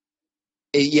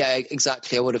 yeah,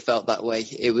 exactly, I would have felt that way.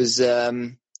 It was...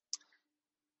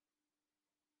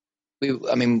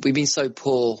 we've been so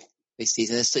poor this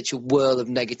season. There's such a whirl of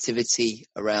negativity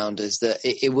around us that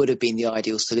it would have been the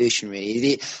ideal solution,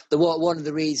 really. One of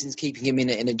the reasons keeping him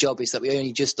in a job is that we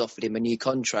only just offered him a new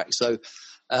contract, so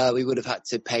we would have had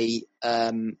to pay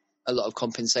a lot of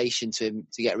compensation to him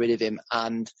to get rid of him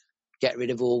and get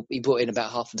rid of all. He brought in about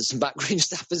half a dozen backroom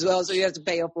staff as well, so we have to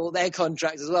pay off all their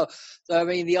contracts as well. So, I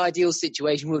mean, the ideal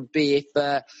situation would be if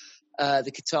the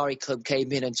Qatari club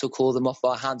came in and took all them off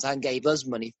our hands and gave us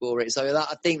money for it. So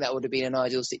I think that would have been an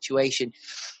ideal situation.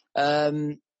 I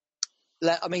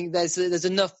mean, there's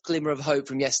enough glimmer of hope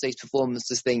from yesterday's performance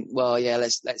to think, well, yeah,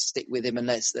 let's stick with him and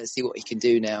let's see what he can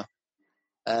do now.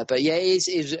 But yeah, it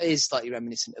is slightly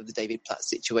reminiscent of the David Platt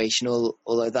situation,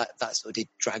 although that sort of did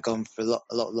drag on for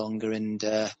a lot longer, and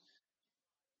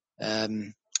I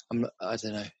don't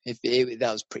know, that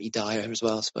was pretty dire as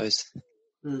well, I suppose.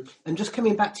 And just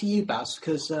coming back to you, Baz,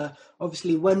 because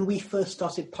obviously when we first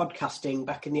started podcasting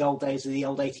back in the old days of the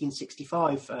old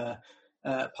 1865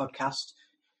 podcast,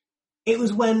 it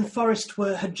was when Forest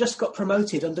had just got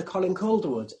promoted under Colin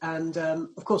Calderwood. And,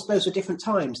 of course, those are different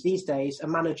times. These days, a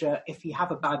manager, if you have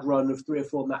a bad run of 3 or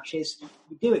 4 matches,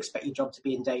 you do expect your job to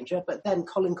be in danger. But then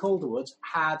Colin Calderwood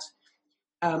had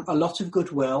a lot of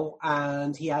goodwill,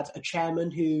 and he had a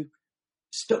chairman who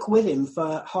stuck with him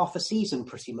for half a season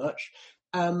pretty much.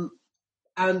 I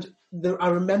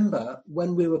remember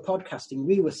when we were podcasting,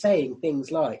 we were saying things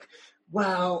like,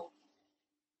 well,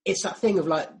 it's that thing of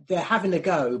like, they're having a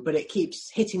go, but it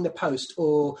keeps hitting the post,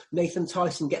 or Nathan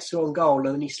Tyson gets through on goal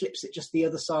and then he slips it just the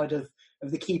other side of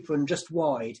the keeper and just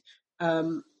wide.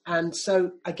 And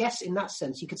so I guess in that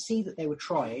sense, you could see that they were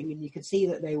trying, and you could see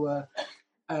that they were,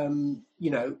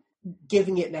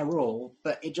 giving it their all,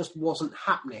 but it just wasn't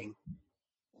happening.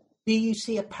 Do you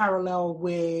see a parallel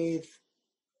with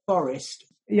Forest?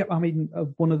 Yeah, I mean,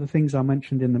 one of the things I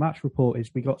mentioned in the match report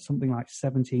is we got something like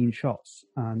 17 shots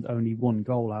and only 1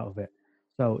 goal out of it.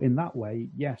 So in that way,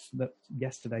 yes, that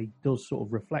yesterday does sort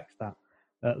of reflect that.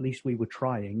 At least we were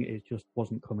trying, it just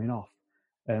wasn't coming off.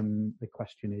 The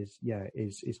question is,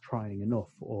 is trying enough?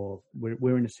 Or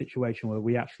we're in a situation where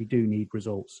we actually do need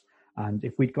results. And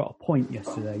if we'd got a point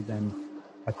yesterday, then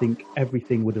I think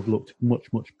everything would have looked much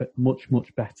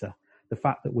better. The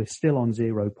fact that we're still on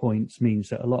 0 points means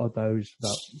that a lot of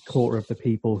that quarter of the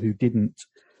people who didn't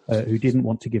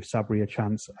want to give Sabri a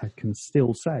chance, I can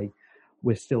still say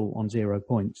we're still on 0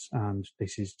 points, and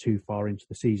this is too far into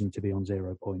the season to be on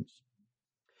 0 points.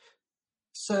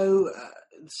 So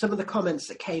some of the comments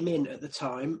that came in at the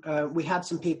time, we had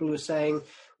some people who were saying,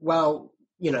 well,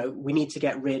 we need to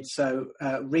get rid. So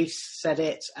Reece said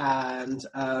it, and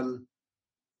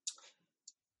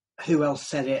who else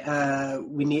said it?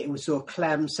 We saw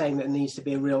Clem saying that there needs to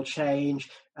be a real change.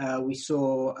 We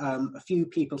saw a few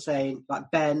people saying,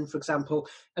 like Ben, for example,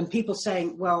 and people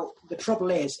saying, well, the trouble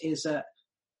is that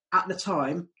at the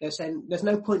time they're saying there's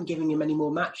no point in giving him any more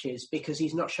matches because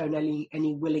he's not shown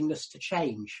any willingness to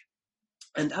change.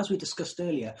 And as we discussed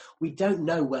earlier, we don't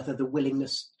know whether the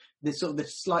willingness, the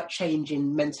slight change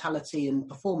in mentality and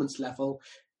performance level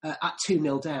at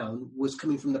 2-0 down was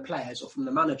coming from the players or from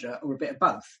the manager or a bit of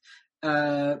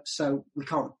both. So we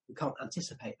can't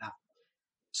anticipate that.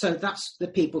 So that's the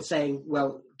people saying,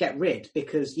 well, get rid,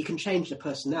 because you can change the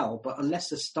personnel, but unless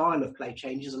the style of play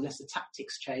changes, unless the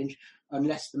tactics change,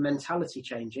 unless the mentality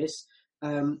changes,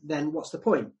 then what's the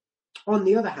point? On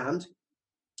the other hand,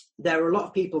 there are a lot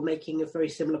of people making a very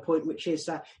similar point, which is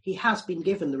that he has been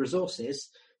given the resources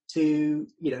to,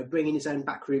 bring in his own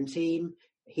backroom team.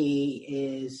 He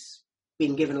is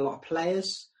being given a lot of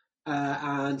players,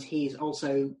 and he's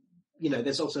also,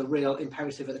 there's also a real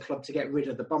imperative at the club to get rid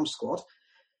of the bomb squad.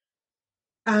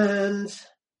 And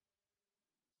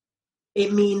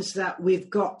it means that we've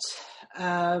got,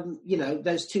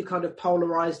 those two kind of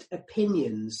polarised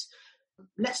opinions.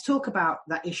 Let's talk about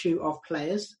that issue of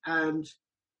players and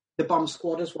the bomb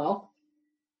squad as well.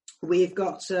 We've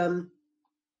got,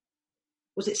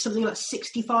 was it something like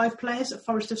 65 players that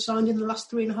Forest have signed in the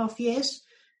last 3.5 years?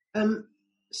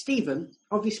 Stephen,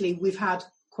 obviously we've had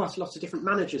quite a lot of different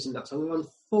managers in that time. We've won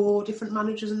 4 different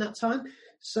managers in that time.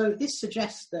 So this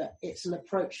suggests that it's an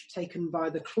approach taken by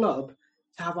the club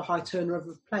to have a high turnover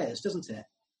of players, doesn't it?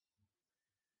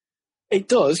 It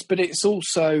does, but it's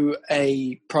also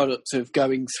a product of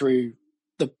going through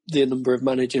the number of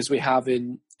managers we have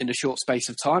in a short space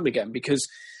of time again, because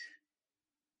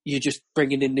you're just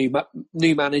bringing in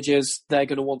new managers. They're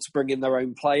going to want to bring in their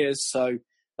own players. So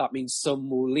that means some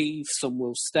will leave, some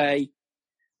will stay,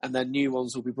 and then new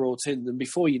ones will be brought in. And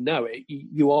before you know it,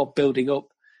 you are building up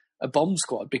a bomb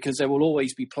squad, because there will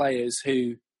always be players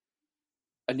who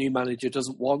a new manager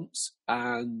doesn't want,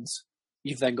 and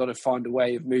you've then got to find a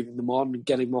way of moving them on and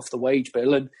getting them off the wage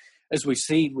bill. And as we've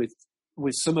seen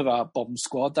with some of our bomb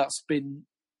squad, that's been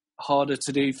harder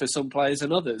to do for some players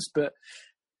than others. But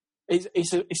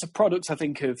it's a product, I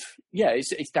think, of,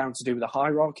 it's down to do with a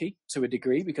hierarchy to a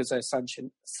degree, because they're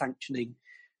sanctioning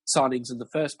signings in the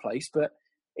first place. But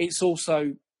it's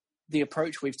also the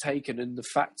approach we've taken and the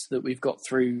fact that we've got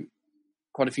through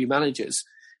quite a few managers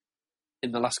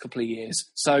in the last couple of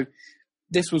years. So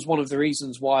this was one of the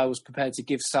reasons why I was prepared to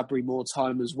give Sabri more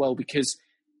time as well, because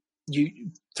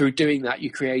through doing that,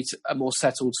 you create a more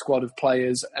settled squad of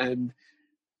players and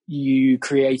you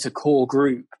create a core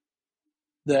group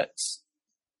that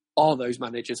are those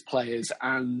managers' players.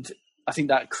 And I think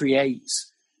that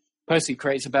personally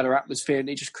creates a better atmosphere, and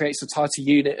it just creates a tighter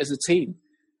unit as a team.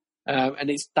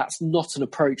 And that's not an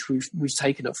approach we've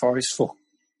taken at Forest for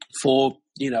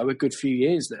a good few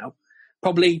years now.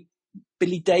 Probably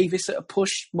Billy Davis at a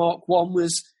push, Mark 1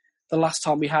 was the last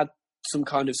time we had some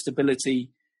kind of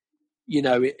stability,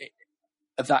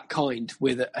 of that kind,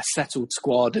 with a settled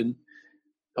squad and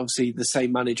obviously the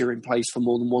same manager in place for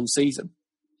more than one season.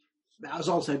 That was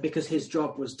also because his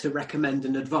job was to recommend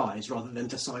and advise rather than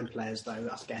to sign players, though,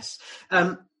 I guess.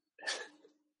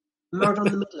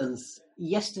 Maradona the Midlands,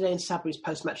 yesterday in Sabri's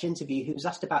post-match interview, he was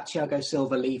asked about Thiago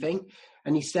Silva leaving,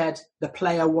 and he said the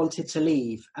player wanted to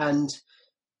leave. And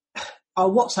our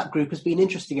WhatsApp group has been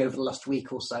interesting over the last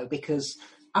week or so, because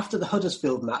after the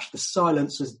Huddersfield match, the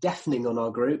silence was deafening on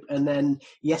our group, and then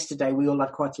yesterday we all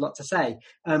had quite a lot to say.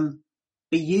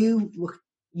 But you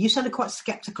sounded quite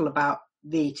sceptical about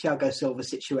the Thiago Silva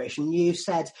situation. You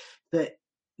said that,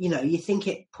 you think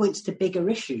it points to bigger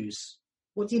issues.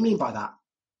 What do you mean by that?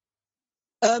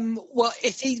 Well,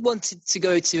 if he wanted to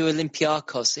go to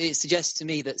Olympiacos, it suggests to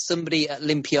me that somebody at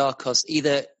Olympiacos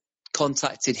either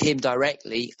contacted him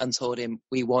directly and told him,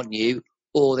 we want you,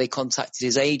 or they contacted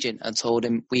his agent and told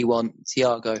him, we want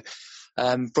Thiago.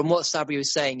 From what Sabri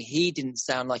was saying, he didn't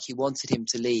sound like he wanted him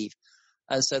to leave.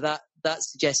 And so that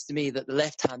suggests to me that the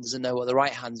left hand doesn't know what the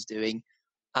right hand's doing.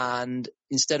 And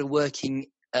instead of working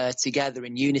together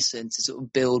in unison to sort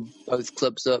of build both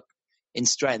clubs up in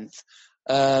strength,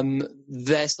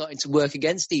 they're starting to work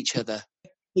against each other.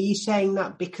 Are you saying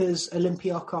that because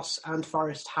Olympiacos and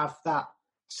Forest have that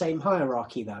same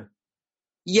hierarchy, though?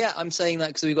 Yeah, I'm saying that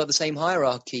because we've got the same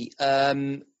hierarchy.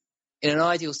 In an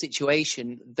ideal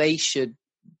situation, they should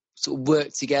sort of work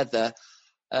together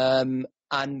and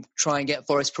try and get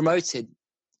Forest promoted,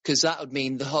 because that would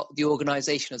mean the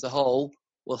organisation as a whole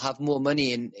will have more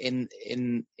money in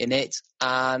it,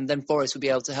 and then Forest will be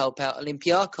able to help out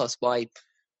Olympiacos by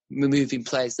moving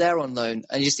players there on loan,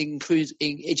 and it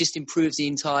just improves the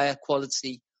entire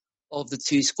quality of the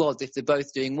two squads if they're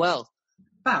both doing well.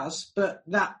 Baz, but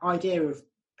that idea of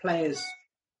players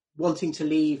wanting to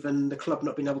leave and the club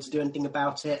not being able to do anything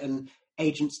about it and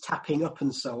agents tapping up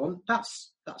and so on,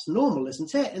 that's normal,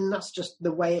 isn't it? And that's just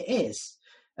the way it is.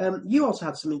 You also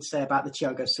had something to say about the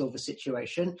Thiago Silva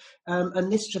situation,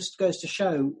 and this just goes to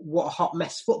show what a hot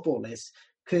mess football is,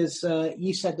 because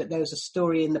you said that there was a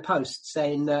story in the Post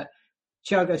saying that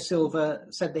Thiago Silva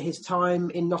said that his time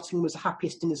in Nottingham was the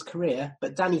happiest in his career,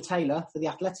 but Danny Taylor for The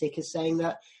Athletic is saying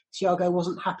that Thiago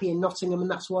wasn't happy in Nottingham and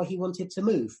that's why he wanted to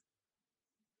move.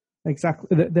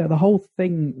 Exactly. The whole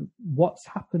thing, what's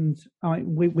happened,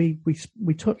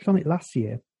 we touched on it last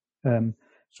year.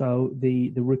 So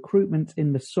the recruitment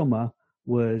in the summer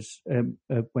was,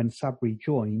 when Sabri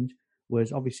joined,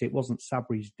 was obviously it wasn't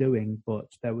Sabri's doing, but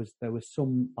there was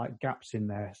some like gaps in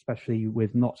there, especially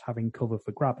with not having cover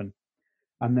for Graben.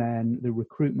 And then the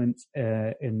recruitment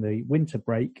in the winter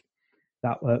break,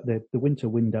 that the winter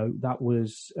window, that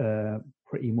was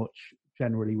pretty much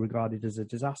generally regarded as a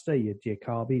disaster. You had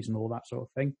Diakabis and all that sort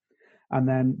of thing. And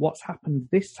then what's happened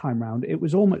this time round, it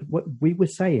was almost what we were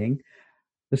saying.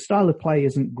 The style of play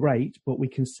isn't great, but we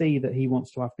can see that he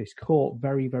wants to have this core,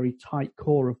 very, very tight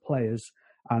core of players,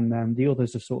 and then the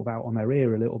others are sort of out on their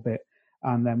ear a little bit.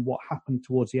 And then what happened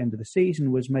towards the end of the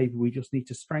season was maybe we just need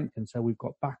to strengthen, so we've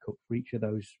got backup for each of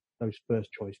those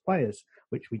first choice players,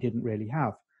 which we didn't really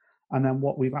have. And then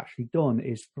what we've actually done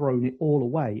is thrown it all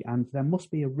away, and there must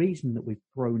be a reason that we've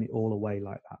thrown it all away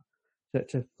like that.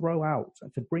 To throw out,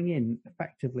 to bring in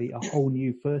effectively a whole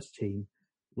new first team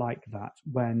like that,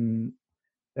 when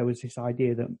there was this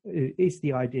idea that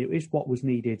is what was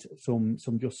needed some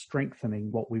just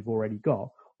strengthening what we've already got,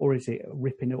 or is it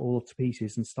ripping it all to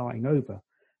pieces and starting over?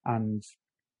 And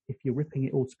if you're ripping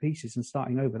it all to pieces and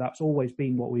starting over, that's always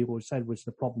been what we've always said was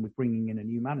the problem with bringing in a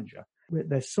new manager.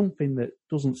 There's something that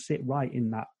doesn't sit right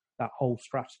in that whole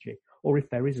strategy, or if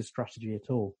there is a strategy at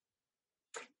all.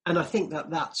 And I think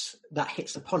that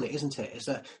hits upon it, isn't it? Is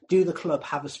that, do the club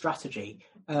have a strategy?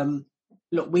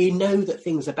 Look, we know that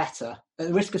things are better. At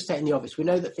the risk of stating the obvious, we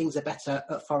know that things are better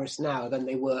at Forest now than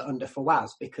they were under Fawaz,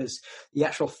 because the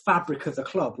actual fabric of the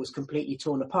club was completely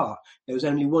torn apart. There was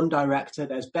only one director.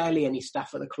 There's barely any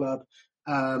staff at the club.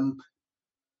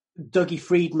 Dougie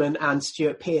Friedman and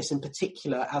Stuart Pearce in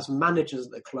particular, as managers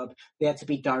at the club, they had to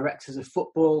be directors of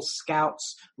football,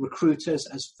 scouts, recruiters,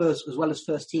 as well as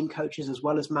first team coaches, as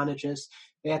well as managers.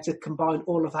 They had to combine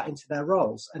all of that into their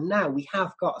roles. And now we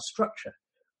have got a structure.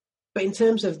 But in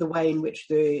terms of the way in which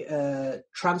the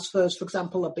transfers, for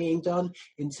example, are being done,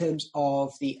 in terms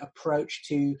of the approach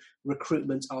to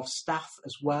recruitment of staff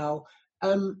as well,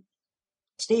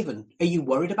 Stephen, are you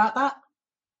worried about that?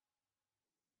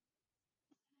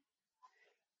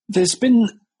 There's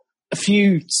been a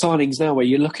few signings now where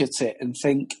you look at it and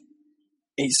think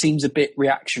it seems a bit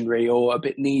reactionary or a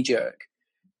bit knee-jerk.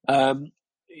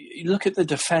 You look at the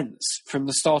defence from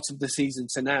the start of the season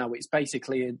to now, it's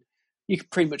basically you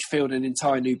could pretty much field an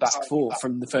entire new back four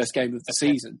from the first game of the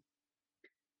season.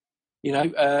 You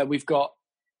know, we've got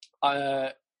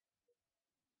Nicola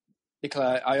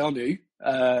Ionu,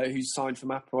 who's signed from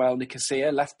Apoel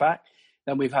Nicosia, left back.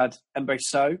 Then we've had Embe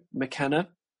So, McKenna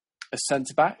as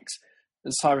centre backs,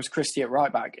 and Cyrus Christie at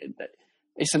right back.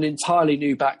 It's an entirely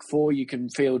new back four. You can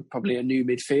field probably a new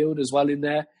midfield as well in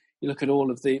there. You look at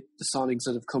all of the signings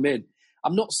that have come in.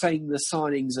 I'm not saying the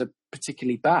signings are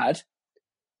particularly bad.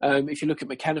 If you look at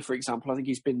McKenna, for example, I think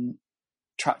he's been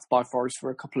tracked by Forest for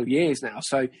a couple of years now.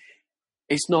 So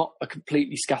it's not a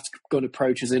completely scattergun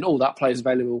approach as in, that player's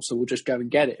available, so we'll just go and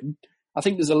get him. I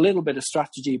think there's a little bit of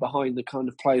strategy behind the kind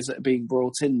of players that are being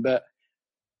brought in, but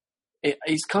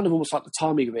it's kind of almost like the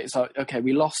timing of it. It's like, okay,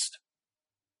 we lost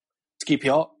to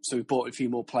QPR, so we brought a few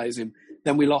more players in.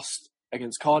 Then we lost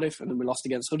against Cardiff, and then we lost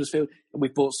against Huddersfield, and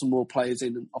we've brought some more players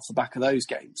in off the back of those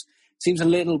games. It seems a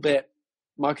little bit,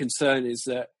 my concern is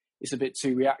that it's a bit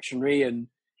too reactionary and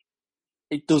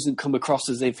it doesn't come across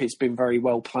as if it's been very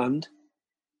well planned.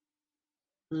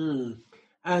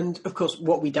 And of course,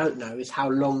 what we don't know is how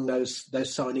long those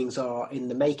signings are in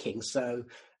the making. So,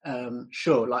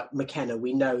 sure, like McKenna,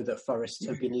 we know that Forest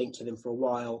have been linked to them for a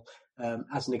while.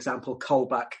 As an example,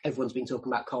 Colback, everyone's been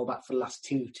talking about Colback for the last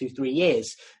 2-3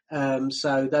 years.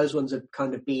 So those ones have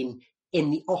kind of been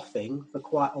in the offing for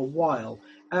quite a while.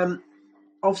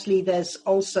 Obviously, there's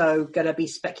also going to be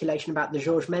speculation about the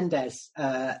Jorge Mendes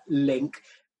link.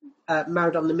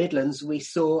 Married on the Midlands, we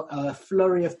saw a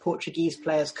flurry of Portuguese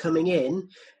players coming in,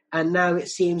 and now it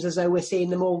seems as though we're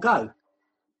seeing them all go.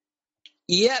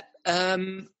 Yep. I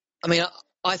mean,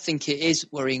 I think it is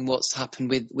worrying what's happened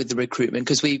with the recruitment,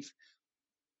 because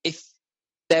if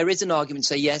there is an argument to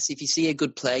say, yes, if you see a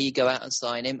good player, you go out and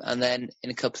sign him, and then in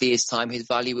a couple of years' time, his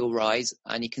value will rise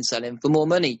and you can sell him for more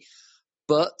money.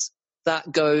 But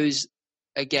that goes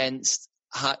against,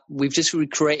 we've just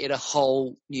recreated a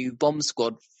whole new bomb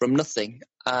squad from nothing.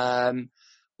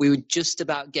 we were just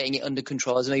about getting it under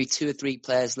control. There's maybe 2 or 3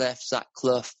 players left, Zach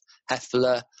Clough,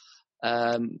 Heffler,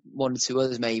 1 or 2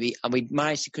 others maybe, and we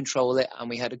managed to control it, and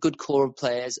we had a good core of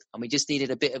players, and we just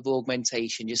needed a bit of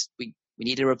augmentation. We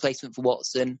needed a replacement for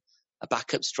Watson, a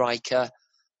backup striker,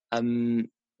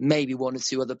 maybe 1 or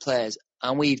 2 other players,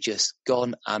 and we've just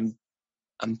gone and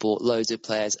bought loads of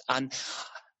players. And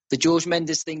the George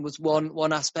Mendes thing was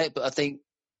one aspect, but I think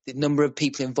the number of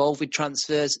people involved with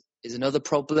transfers is another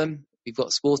problem. We've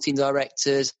got sporting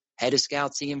directors, head of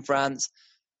scouting in France,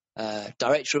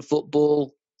 director of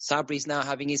football. Sabri's now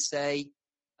having his say.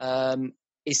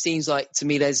 It seems like to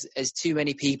me there's too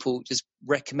many people just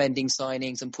recommending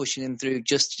signings and pushing them through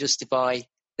just to justify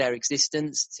their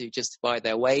existence, to justify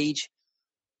their wage.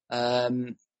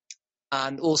 And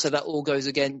also that all goes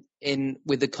again in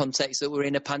with the context that we're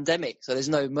in a pandemic. So there's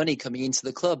no money coming into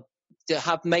the club. To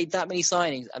have made that many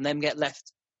signings and then get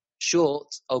left short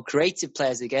of creative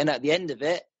players again at the end of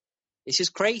it, it's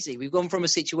just crazy. We've gone from a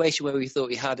situation where we thought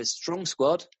we had a strong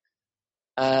squad,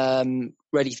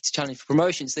 ready to challenge for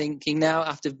promotions, thinking now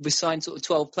after we signed sort of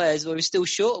 12 players, we're still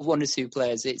short of 1 or 2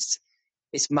 players. It's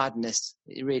madness.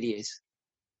 It really is.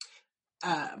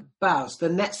 Baz, the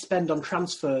net spend on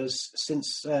transfers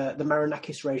since the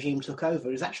Marinakis regime took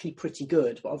over is actually pretty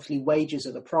good, but obviously wages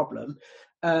are the problem.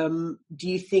 Do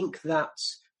you think that,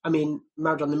 I mean,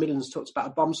 Maradona the Midlands talks about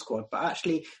a bomb squad, but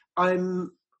actually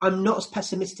I'm not as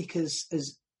pessimistic as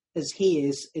he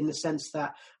is, in the sense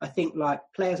that I think like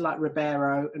players like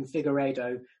Ribeiro and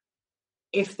Figueiredo,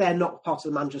 if they're not part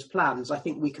of the manager's plans, I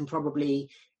think we can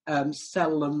probably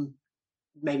sell them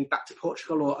maybe back to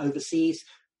Portugal or overseas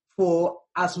for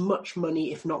as much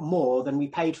money, if not more, than we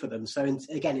paid for them. So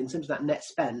again, in terms of that net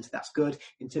spend, that's good.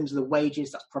 In terms of the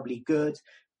wages, that's probably good.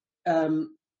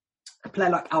 A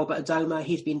player like Albert Adoma,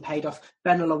 he's been paid off.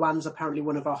 Ben Alawan's apparently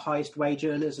one of our highest wage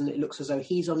earners, and it looks as though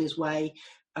he's on his way.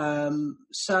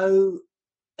 So,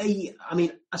 I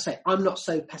mean, I say I'm not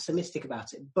so pessimistic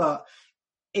about it, but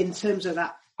in terms of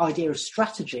that idea of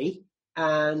strategy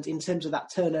and in terms of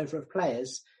that turnover of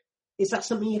players, is that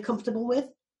something you're comfortable with?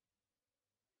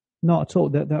 Not at all.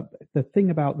 The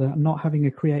thing about not having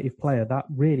a creative player, that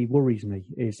really worries me.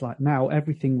 Is like now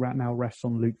everything right now rests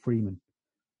on Luke Freeman,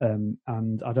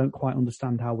 and I don't quite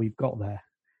understand how we've got there.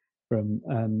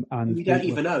 And we don't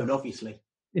even own, obviously.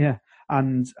 Yeah,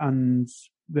 and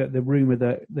the rumor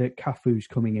that Cafu's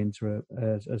coming into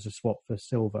as a swap for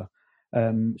Silva,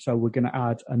 so we're going to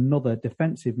add another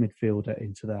defensive midfielder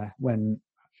into there when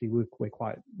actually we're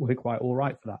quite all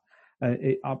right for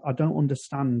that. I don't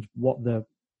understand what the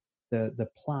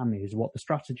plan is, what the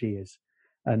strategy is,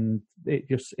 and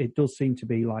it does seem to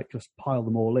be like just pile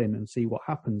them all in and see what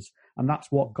happens, and that's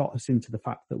what got us into the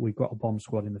fact that we've got a bomb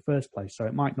squad in the first place. So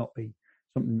it might not be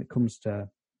something that comes to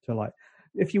like,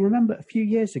 if you remember a few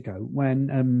years ago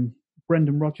when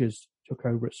Brendan Rodgers took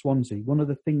over at Swansea, one of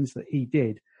the things that he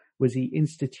did was he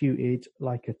instituted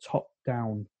like a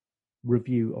top-down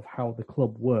review of how the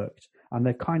club worked, and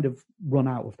they've kind of run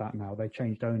out of that now. They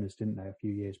changed owners, didn't they, a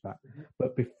few years back? Mm-hmm.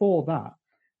 But before that,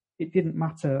 it didn't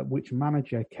matter which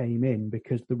manager came in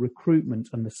because the recruitment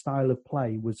and the style of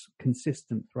play was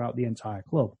consistent throughout the entire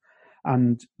club.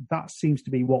 And that seems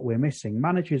to be what we're missing.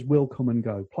 Managers will come and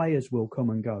go, players will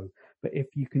come and go, but if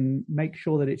you can make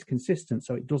sure that it's consistent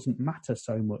so it doesn't matter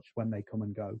so much when they come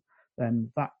and go,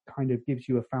 then that kind of gives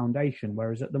you a foundation.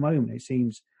 Whereas at the moment, it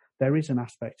seems there is an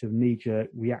aspect of knee-jerk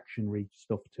reactionary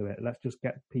stuff to it. Let's just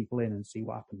get people in and see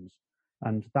what happens.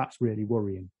 And that's really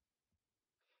worrying.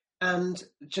 And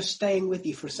just staying with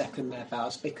you for a second there,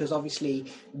 Baz, because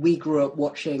obviously we grew up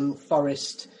watching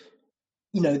Forest,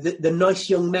 you know, the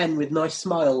nice young men with nice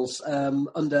smiles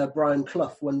under Brian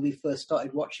Clough when we first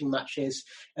started watching matches.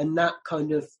 And that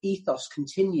kind of ethos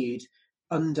continued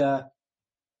under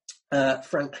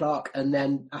Frank Clark. And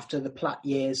then after the Platt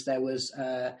years, there was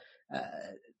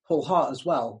Paul Hart as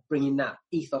well, bringing that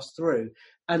ethos through.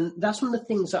 And that's one of the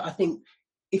things that I think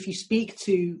if you speak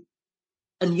to,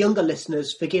 and younger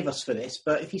listeners, forgive us for this,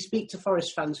 but if you speak to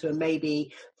Forest fans who are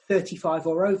maybe 35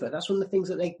 or over, that's one of the things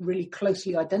that they really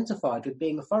closely identified with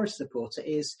being a Forest supporter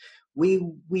is we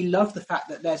love the fact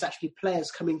that there's actually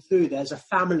players coming through. There's a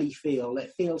family feel.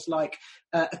 It feels like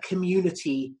a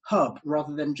community hub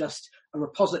rather than just a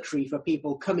repository for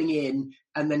people coming in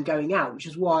and then going out, which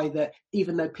is why that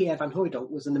even though Pierre van Hooijdonk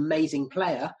was an amazing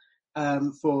player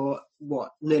for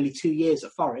nearly 2 years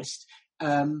at Forest,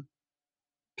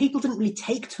 people didn't really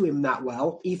take to him that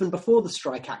well even before the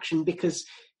strike action because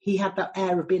he had that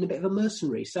air of being a bit of a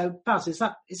mercenary. So, Baz, is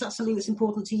that something that's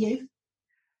important to you?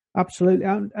 Absolutely.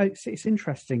 It's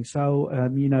interesting. So,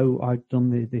 I've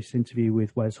done this interview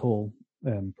with Wes Hall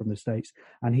from the States,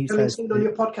 and he says... on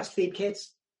your podcast feed,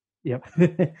 kids. Yep.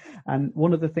 And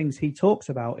one of the things he talks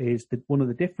about is that one of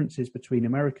the differences between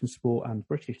American sport and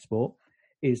British sport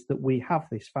is that we have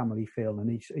this family feel, and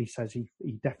he says he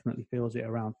definitely feels it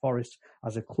around Forest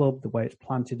as a club, the way it's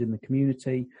planted in the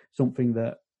community, something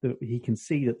that he can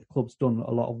see that the club's done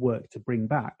a lot of work to bring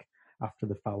back after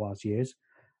the Fawaz years.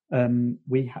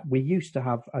 We used to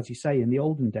have, as you say, in the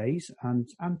olden days, and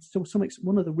to some extent,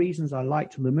 one of the reasons I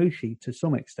liked Lamouchi to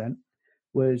some extent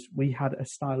was we had a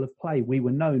style of play. We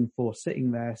were known for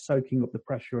sitting there, soaking up the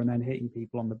pressure and then hitting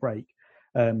people on the break.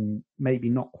 Maybe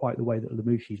not quite the way that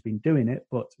Lamouchi's been doing it,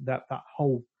 but there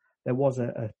was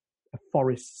a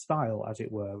Forest style, as it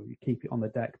were. You keep it on the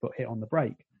deck, but hit on the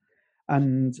break.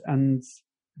 And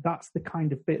that's the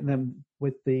kind of bit then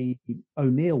with the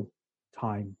O'Neill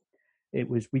time. It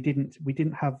was, we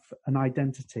didn't have an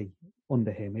identity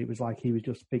under him. It was like he was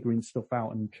just figuring stuff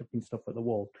out and chucking stuff at the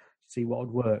wall to see what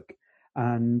would work.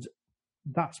 And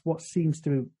that's what seems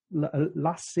to,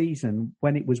 last season,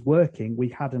 when it was working, we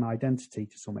had an identity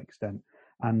to some extent.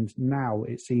 And now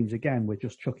it seems, again, we're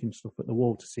just chucking stuff at the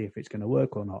wall to see if it's going to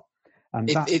work or not. And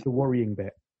that's the worrying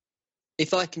bit.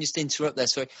 If I can just interrupt there,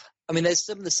 sorry. I mean, there's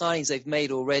some of the signings they've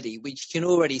made already, which you can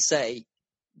already say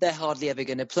they're hardly ever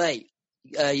going to play.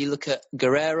 You look at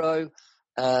Guerrero,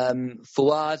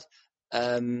 Fawad,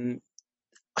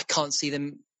 I can't see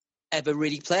them ever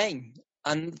really playing.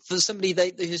 And for somebody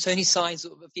who's only signed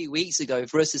sort of a few weeks ago,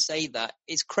 for us to say that,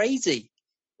 it's crazy.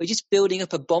 We're just building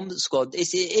up a bomb squad.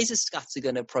 It is a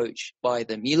scattergun approach by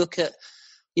them. You look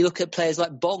at players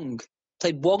like Bong,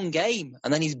 played one game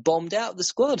and then he's bombed out of the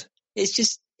squad. It's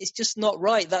just not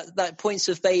right. That points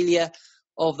to failure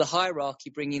of the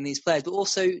hierarchy bringing these players, but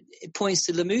also it points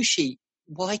to Lamouchi.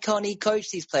 Why can't he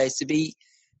coach these players to give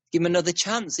him another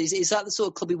chance? Is that the sort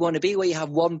of club we want to be, where you have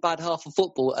one bad half of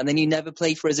football and then you never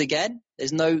play for us again?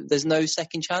 There's no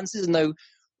second chances, no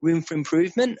room for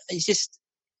improvement. It just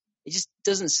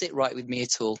doesn't sit right with me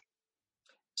at all.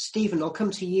 Stephen, I'll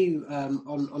come to you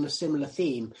on a similar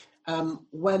theme.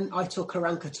 When Aitor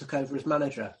Karanka took over as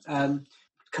manager,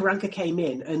 Karanka came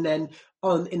in, and then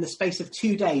in the space of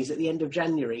 2 days at the end of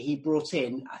January, he brought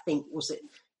in, I think, was it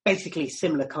basically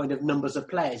similar kind of numbers of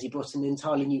players. He brought in an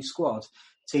entirely new squad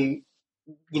to,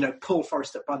 pull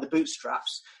Forest up by the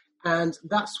bootstraps. And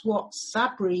that's what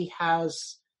Sabri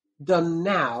has done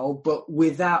now, but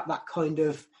without that kind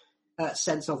of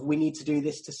sense of we need to do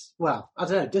this to... Well, I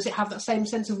don't know. Does it have that same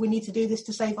sense of we need to do this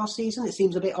to save our season? It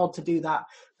seems a bit odd to do that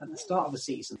at the start of the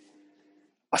season.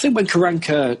 I think when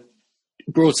Karanka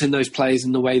brought in those players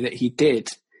in the way that he did,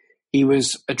 he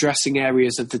was addressing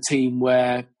areas of the team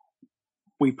where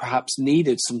we perhaps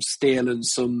needed some steel and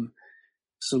some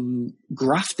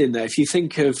graft in there. If you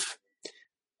think of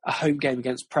a home game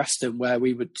against Preston where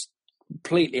we were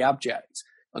completely abject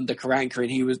under Karanka,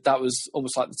 and that was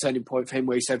almost like the turning point for him,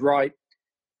 where he said, right,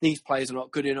 these players are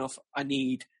not good enough. I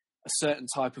need a certain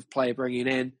type of player bringing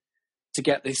in to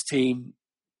get this team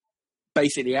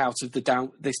basically out of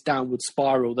this downward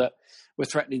spiral that we're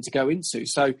threatening to go into.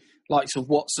 So likes of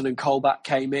Watson and Colback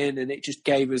came in, and it just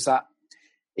gave us that.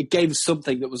 It gave us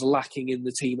something that was lacking in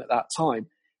the team at that time.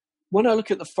 When I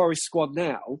look at the Forest squad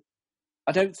now,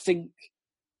 I don't think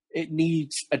it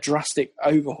needs a drastic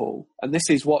overhaul. And this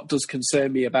is what does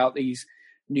concern me about these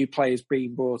new players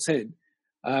being brought in.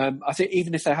 I think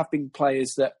even if there have been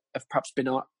players that have perhaps been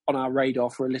on our radar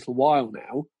for a little while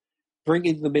now,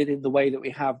 bringing them in the way that we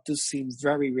have does seem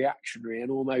very reactionary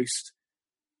and almost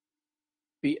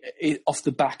be off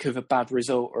the back of a bad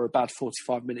result or a bad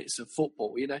 45 minutes of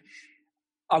football.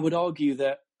 I would argue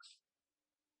that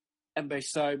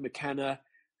Mbeso, McKenna,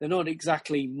 they're not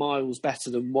exactly miles better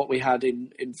than what we had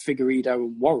in Figueiredo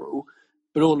and Worrell,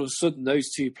 but all of a sudden those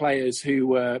two players who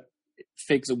were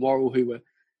Figs and Worrell, who were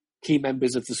key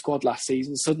members of the squad last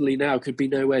season, suddenly now could be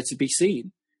nowhere to be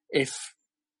seen if,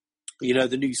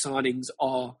 the new signings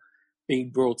are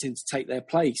being brought in to take their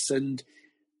place. And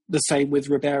the same with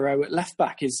Ribeiro at left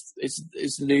back. Is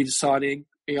the new signing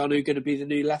Ionu going to be the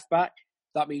new left back?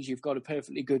 That means you've got a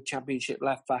perfectly good Championship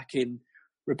left back in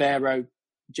Ribeiro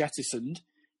jettisoned,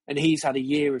 and he's had a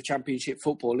year of Championship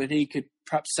football, and he could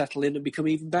perhaps settle in and become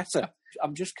even better.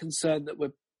 I'm just concerned that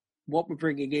what we're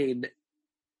bringing in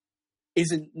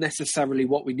isn't necessarily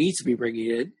what we need to be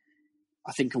bringing in.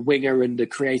 I think a winger and a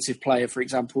creative player, for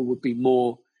example, would be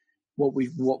more what we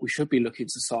should be looking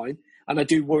to sign. And I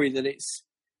do worry that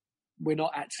we're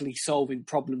not actually solving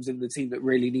problems in the team that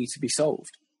really need to be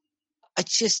solved. I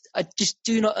just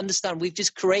do not understand. We've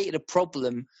just created a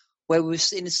problem where we're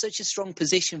in such a strong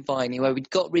position finally, where we'd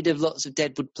got rid of lots of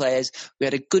deadwood players. We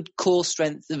had a good core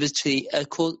strength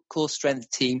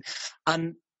team,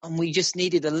 and we just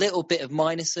needed a little bit of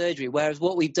minor surgery. Whereas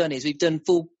what we've done is we've done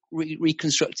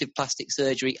reconstructive plastic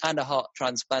surgery and a heart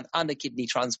transplant and a kidney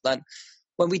transplant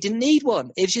when we didn't need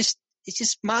one. It's just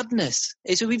madness.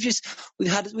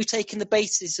 We've taken the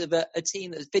basis of a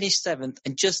team that finished 7th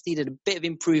and just needed a bit of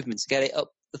improvement to get it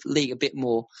up the league a bit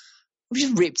more. We've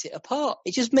just ripped it apart.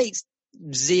 It just makes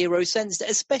zero sense,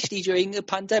 especially during the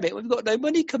pandemic. We've got no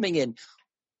money coming in.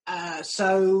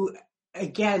 So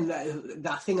again,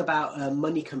 that thing about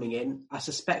money coming in, I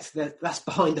suspect that's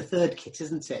behind the third kit,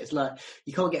 isn't it? It's like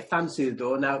you can't get fans through the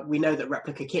door. Now, we know that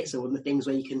replica kits are one of the things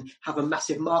where you can have a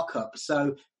massive markup.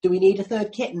 So do we need a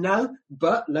third kit? No,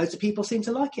 but loads of people seem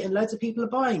to like it and loads of people are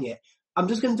buying it. I'm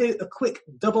just going to do a quick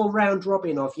double round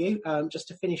robin of you just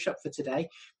to finish up for today.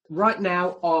 Right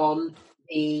now on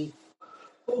the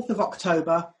 4th of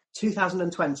October,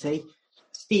 2020,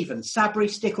 Stephen, Sabri,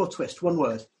 stick or twist? One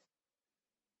word.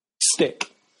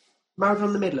 Stick. Married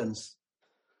on the Midlands.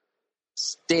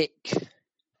 Stick.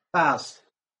 Baz.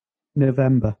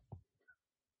 November.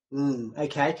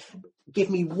 Okay. Give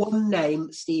me one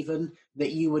name, Stephen,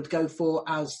 that you would go for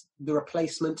as the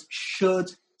replacement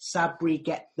should Sabri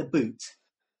get the boot.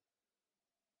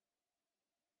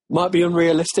 Might be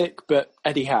unrealistic, but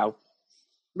Eddie Howe.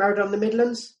 Married on the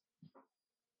Midlands.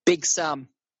 Big Sam.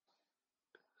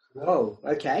 Whoa,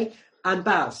 okay. And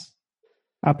Baz?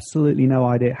 Absolutely no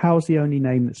idea. How's the only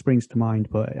name that springs to mind,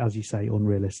 but as you say,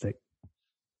 unrealistic.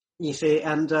 You see,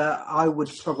 and I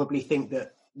would probably think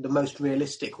that the most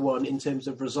realistic one in terms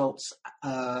of results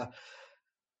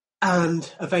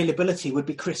and availability would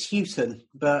be Chris Hughton.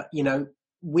 But, you know,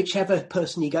 whichever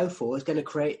person you go for is going to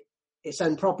create its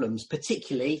own problems,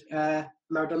 particularly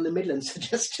Married on the Midlands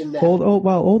suggestion there.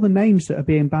 All the names that are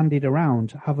being bandied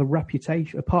around have a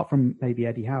reputation, apart from maybe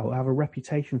Eddie Howe, have a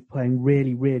reputation for playing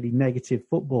really, really negative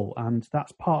football. And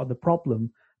that's part of the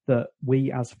problem that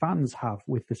we as fans have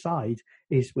with the side,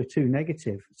 is we're too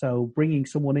negative. So bringing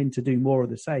someone in to do more of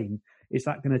the same, is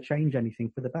that going to change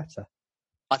anything for the better?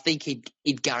 I think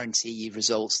he'd guarantee you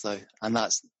results, though. And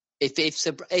that's, if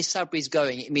Sabri's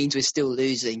going, it means we're still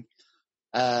losing.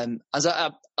 As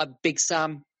a Big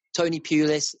Sam, Tony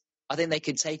Pulis, I think they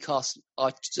could take our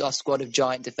squad of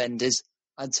giant defenders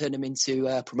and turn them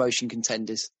into promotion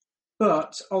contenders.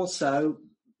 But also,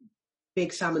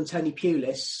 Big Sam and Tony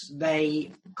Pulis,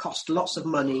 they cost lots of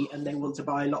money and they want to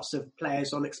buy lots of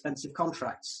players on expensive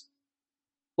contracts.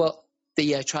 Well,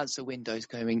 the transfer window is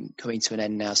coming to an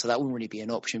end now, so that wouldn't really be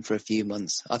an option for a few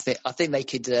months. I think they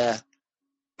could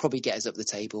probably get us up the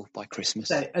table by Christmas.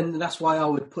 So, and that's why I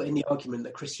would put in the argument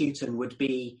that Chris Hughton would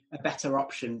be a better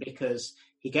option, because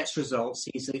he gets results.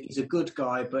 He's a good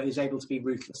guy, but he's able to be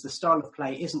ruthless. The style of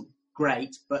play isn't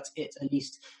great, but it at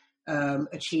least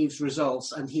achieves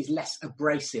results, and he's less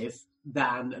abrasive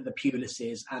than the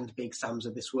Pulises and Big Sams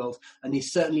of this world, and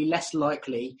he's certainly less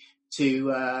likely to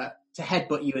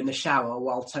headbutt you in the shower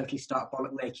while totally stark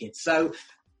bollock naked. So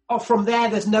from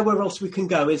there's nowhere else we can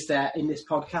go, is there, in this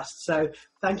podcast? So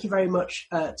thank you very much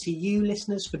to you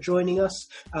listeners for joining us.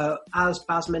 As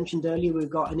Baz mentioned earlier, we've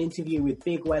got an interview with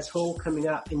Big Wes Hall coming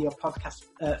up in your podcast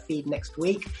feed next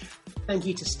week. Thank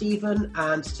you to Stephen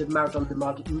and to the Married on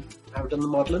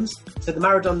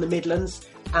the Midlands,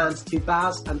 and to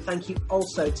Baz, and thank you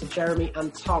also to Jeremy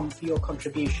and Tom for your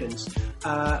contributions.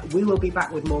 We will be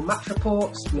back with more match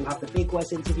reports. We'll have the Big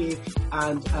Wes interview,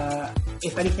 and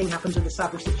if anything happens with the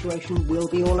Sabri situation, we'll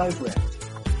be all over it.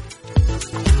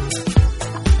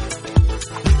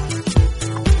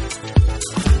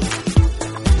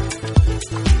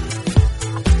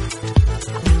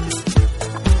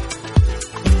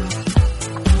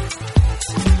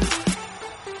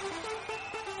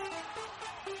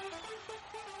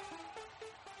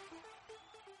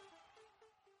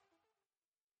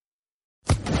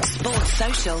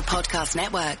 Social Podcast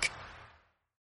Network.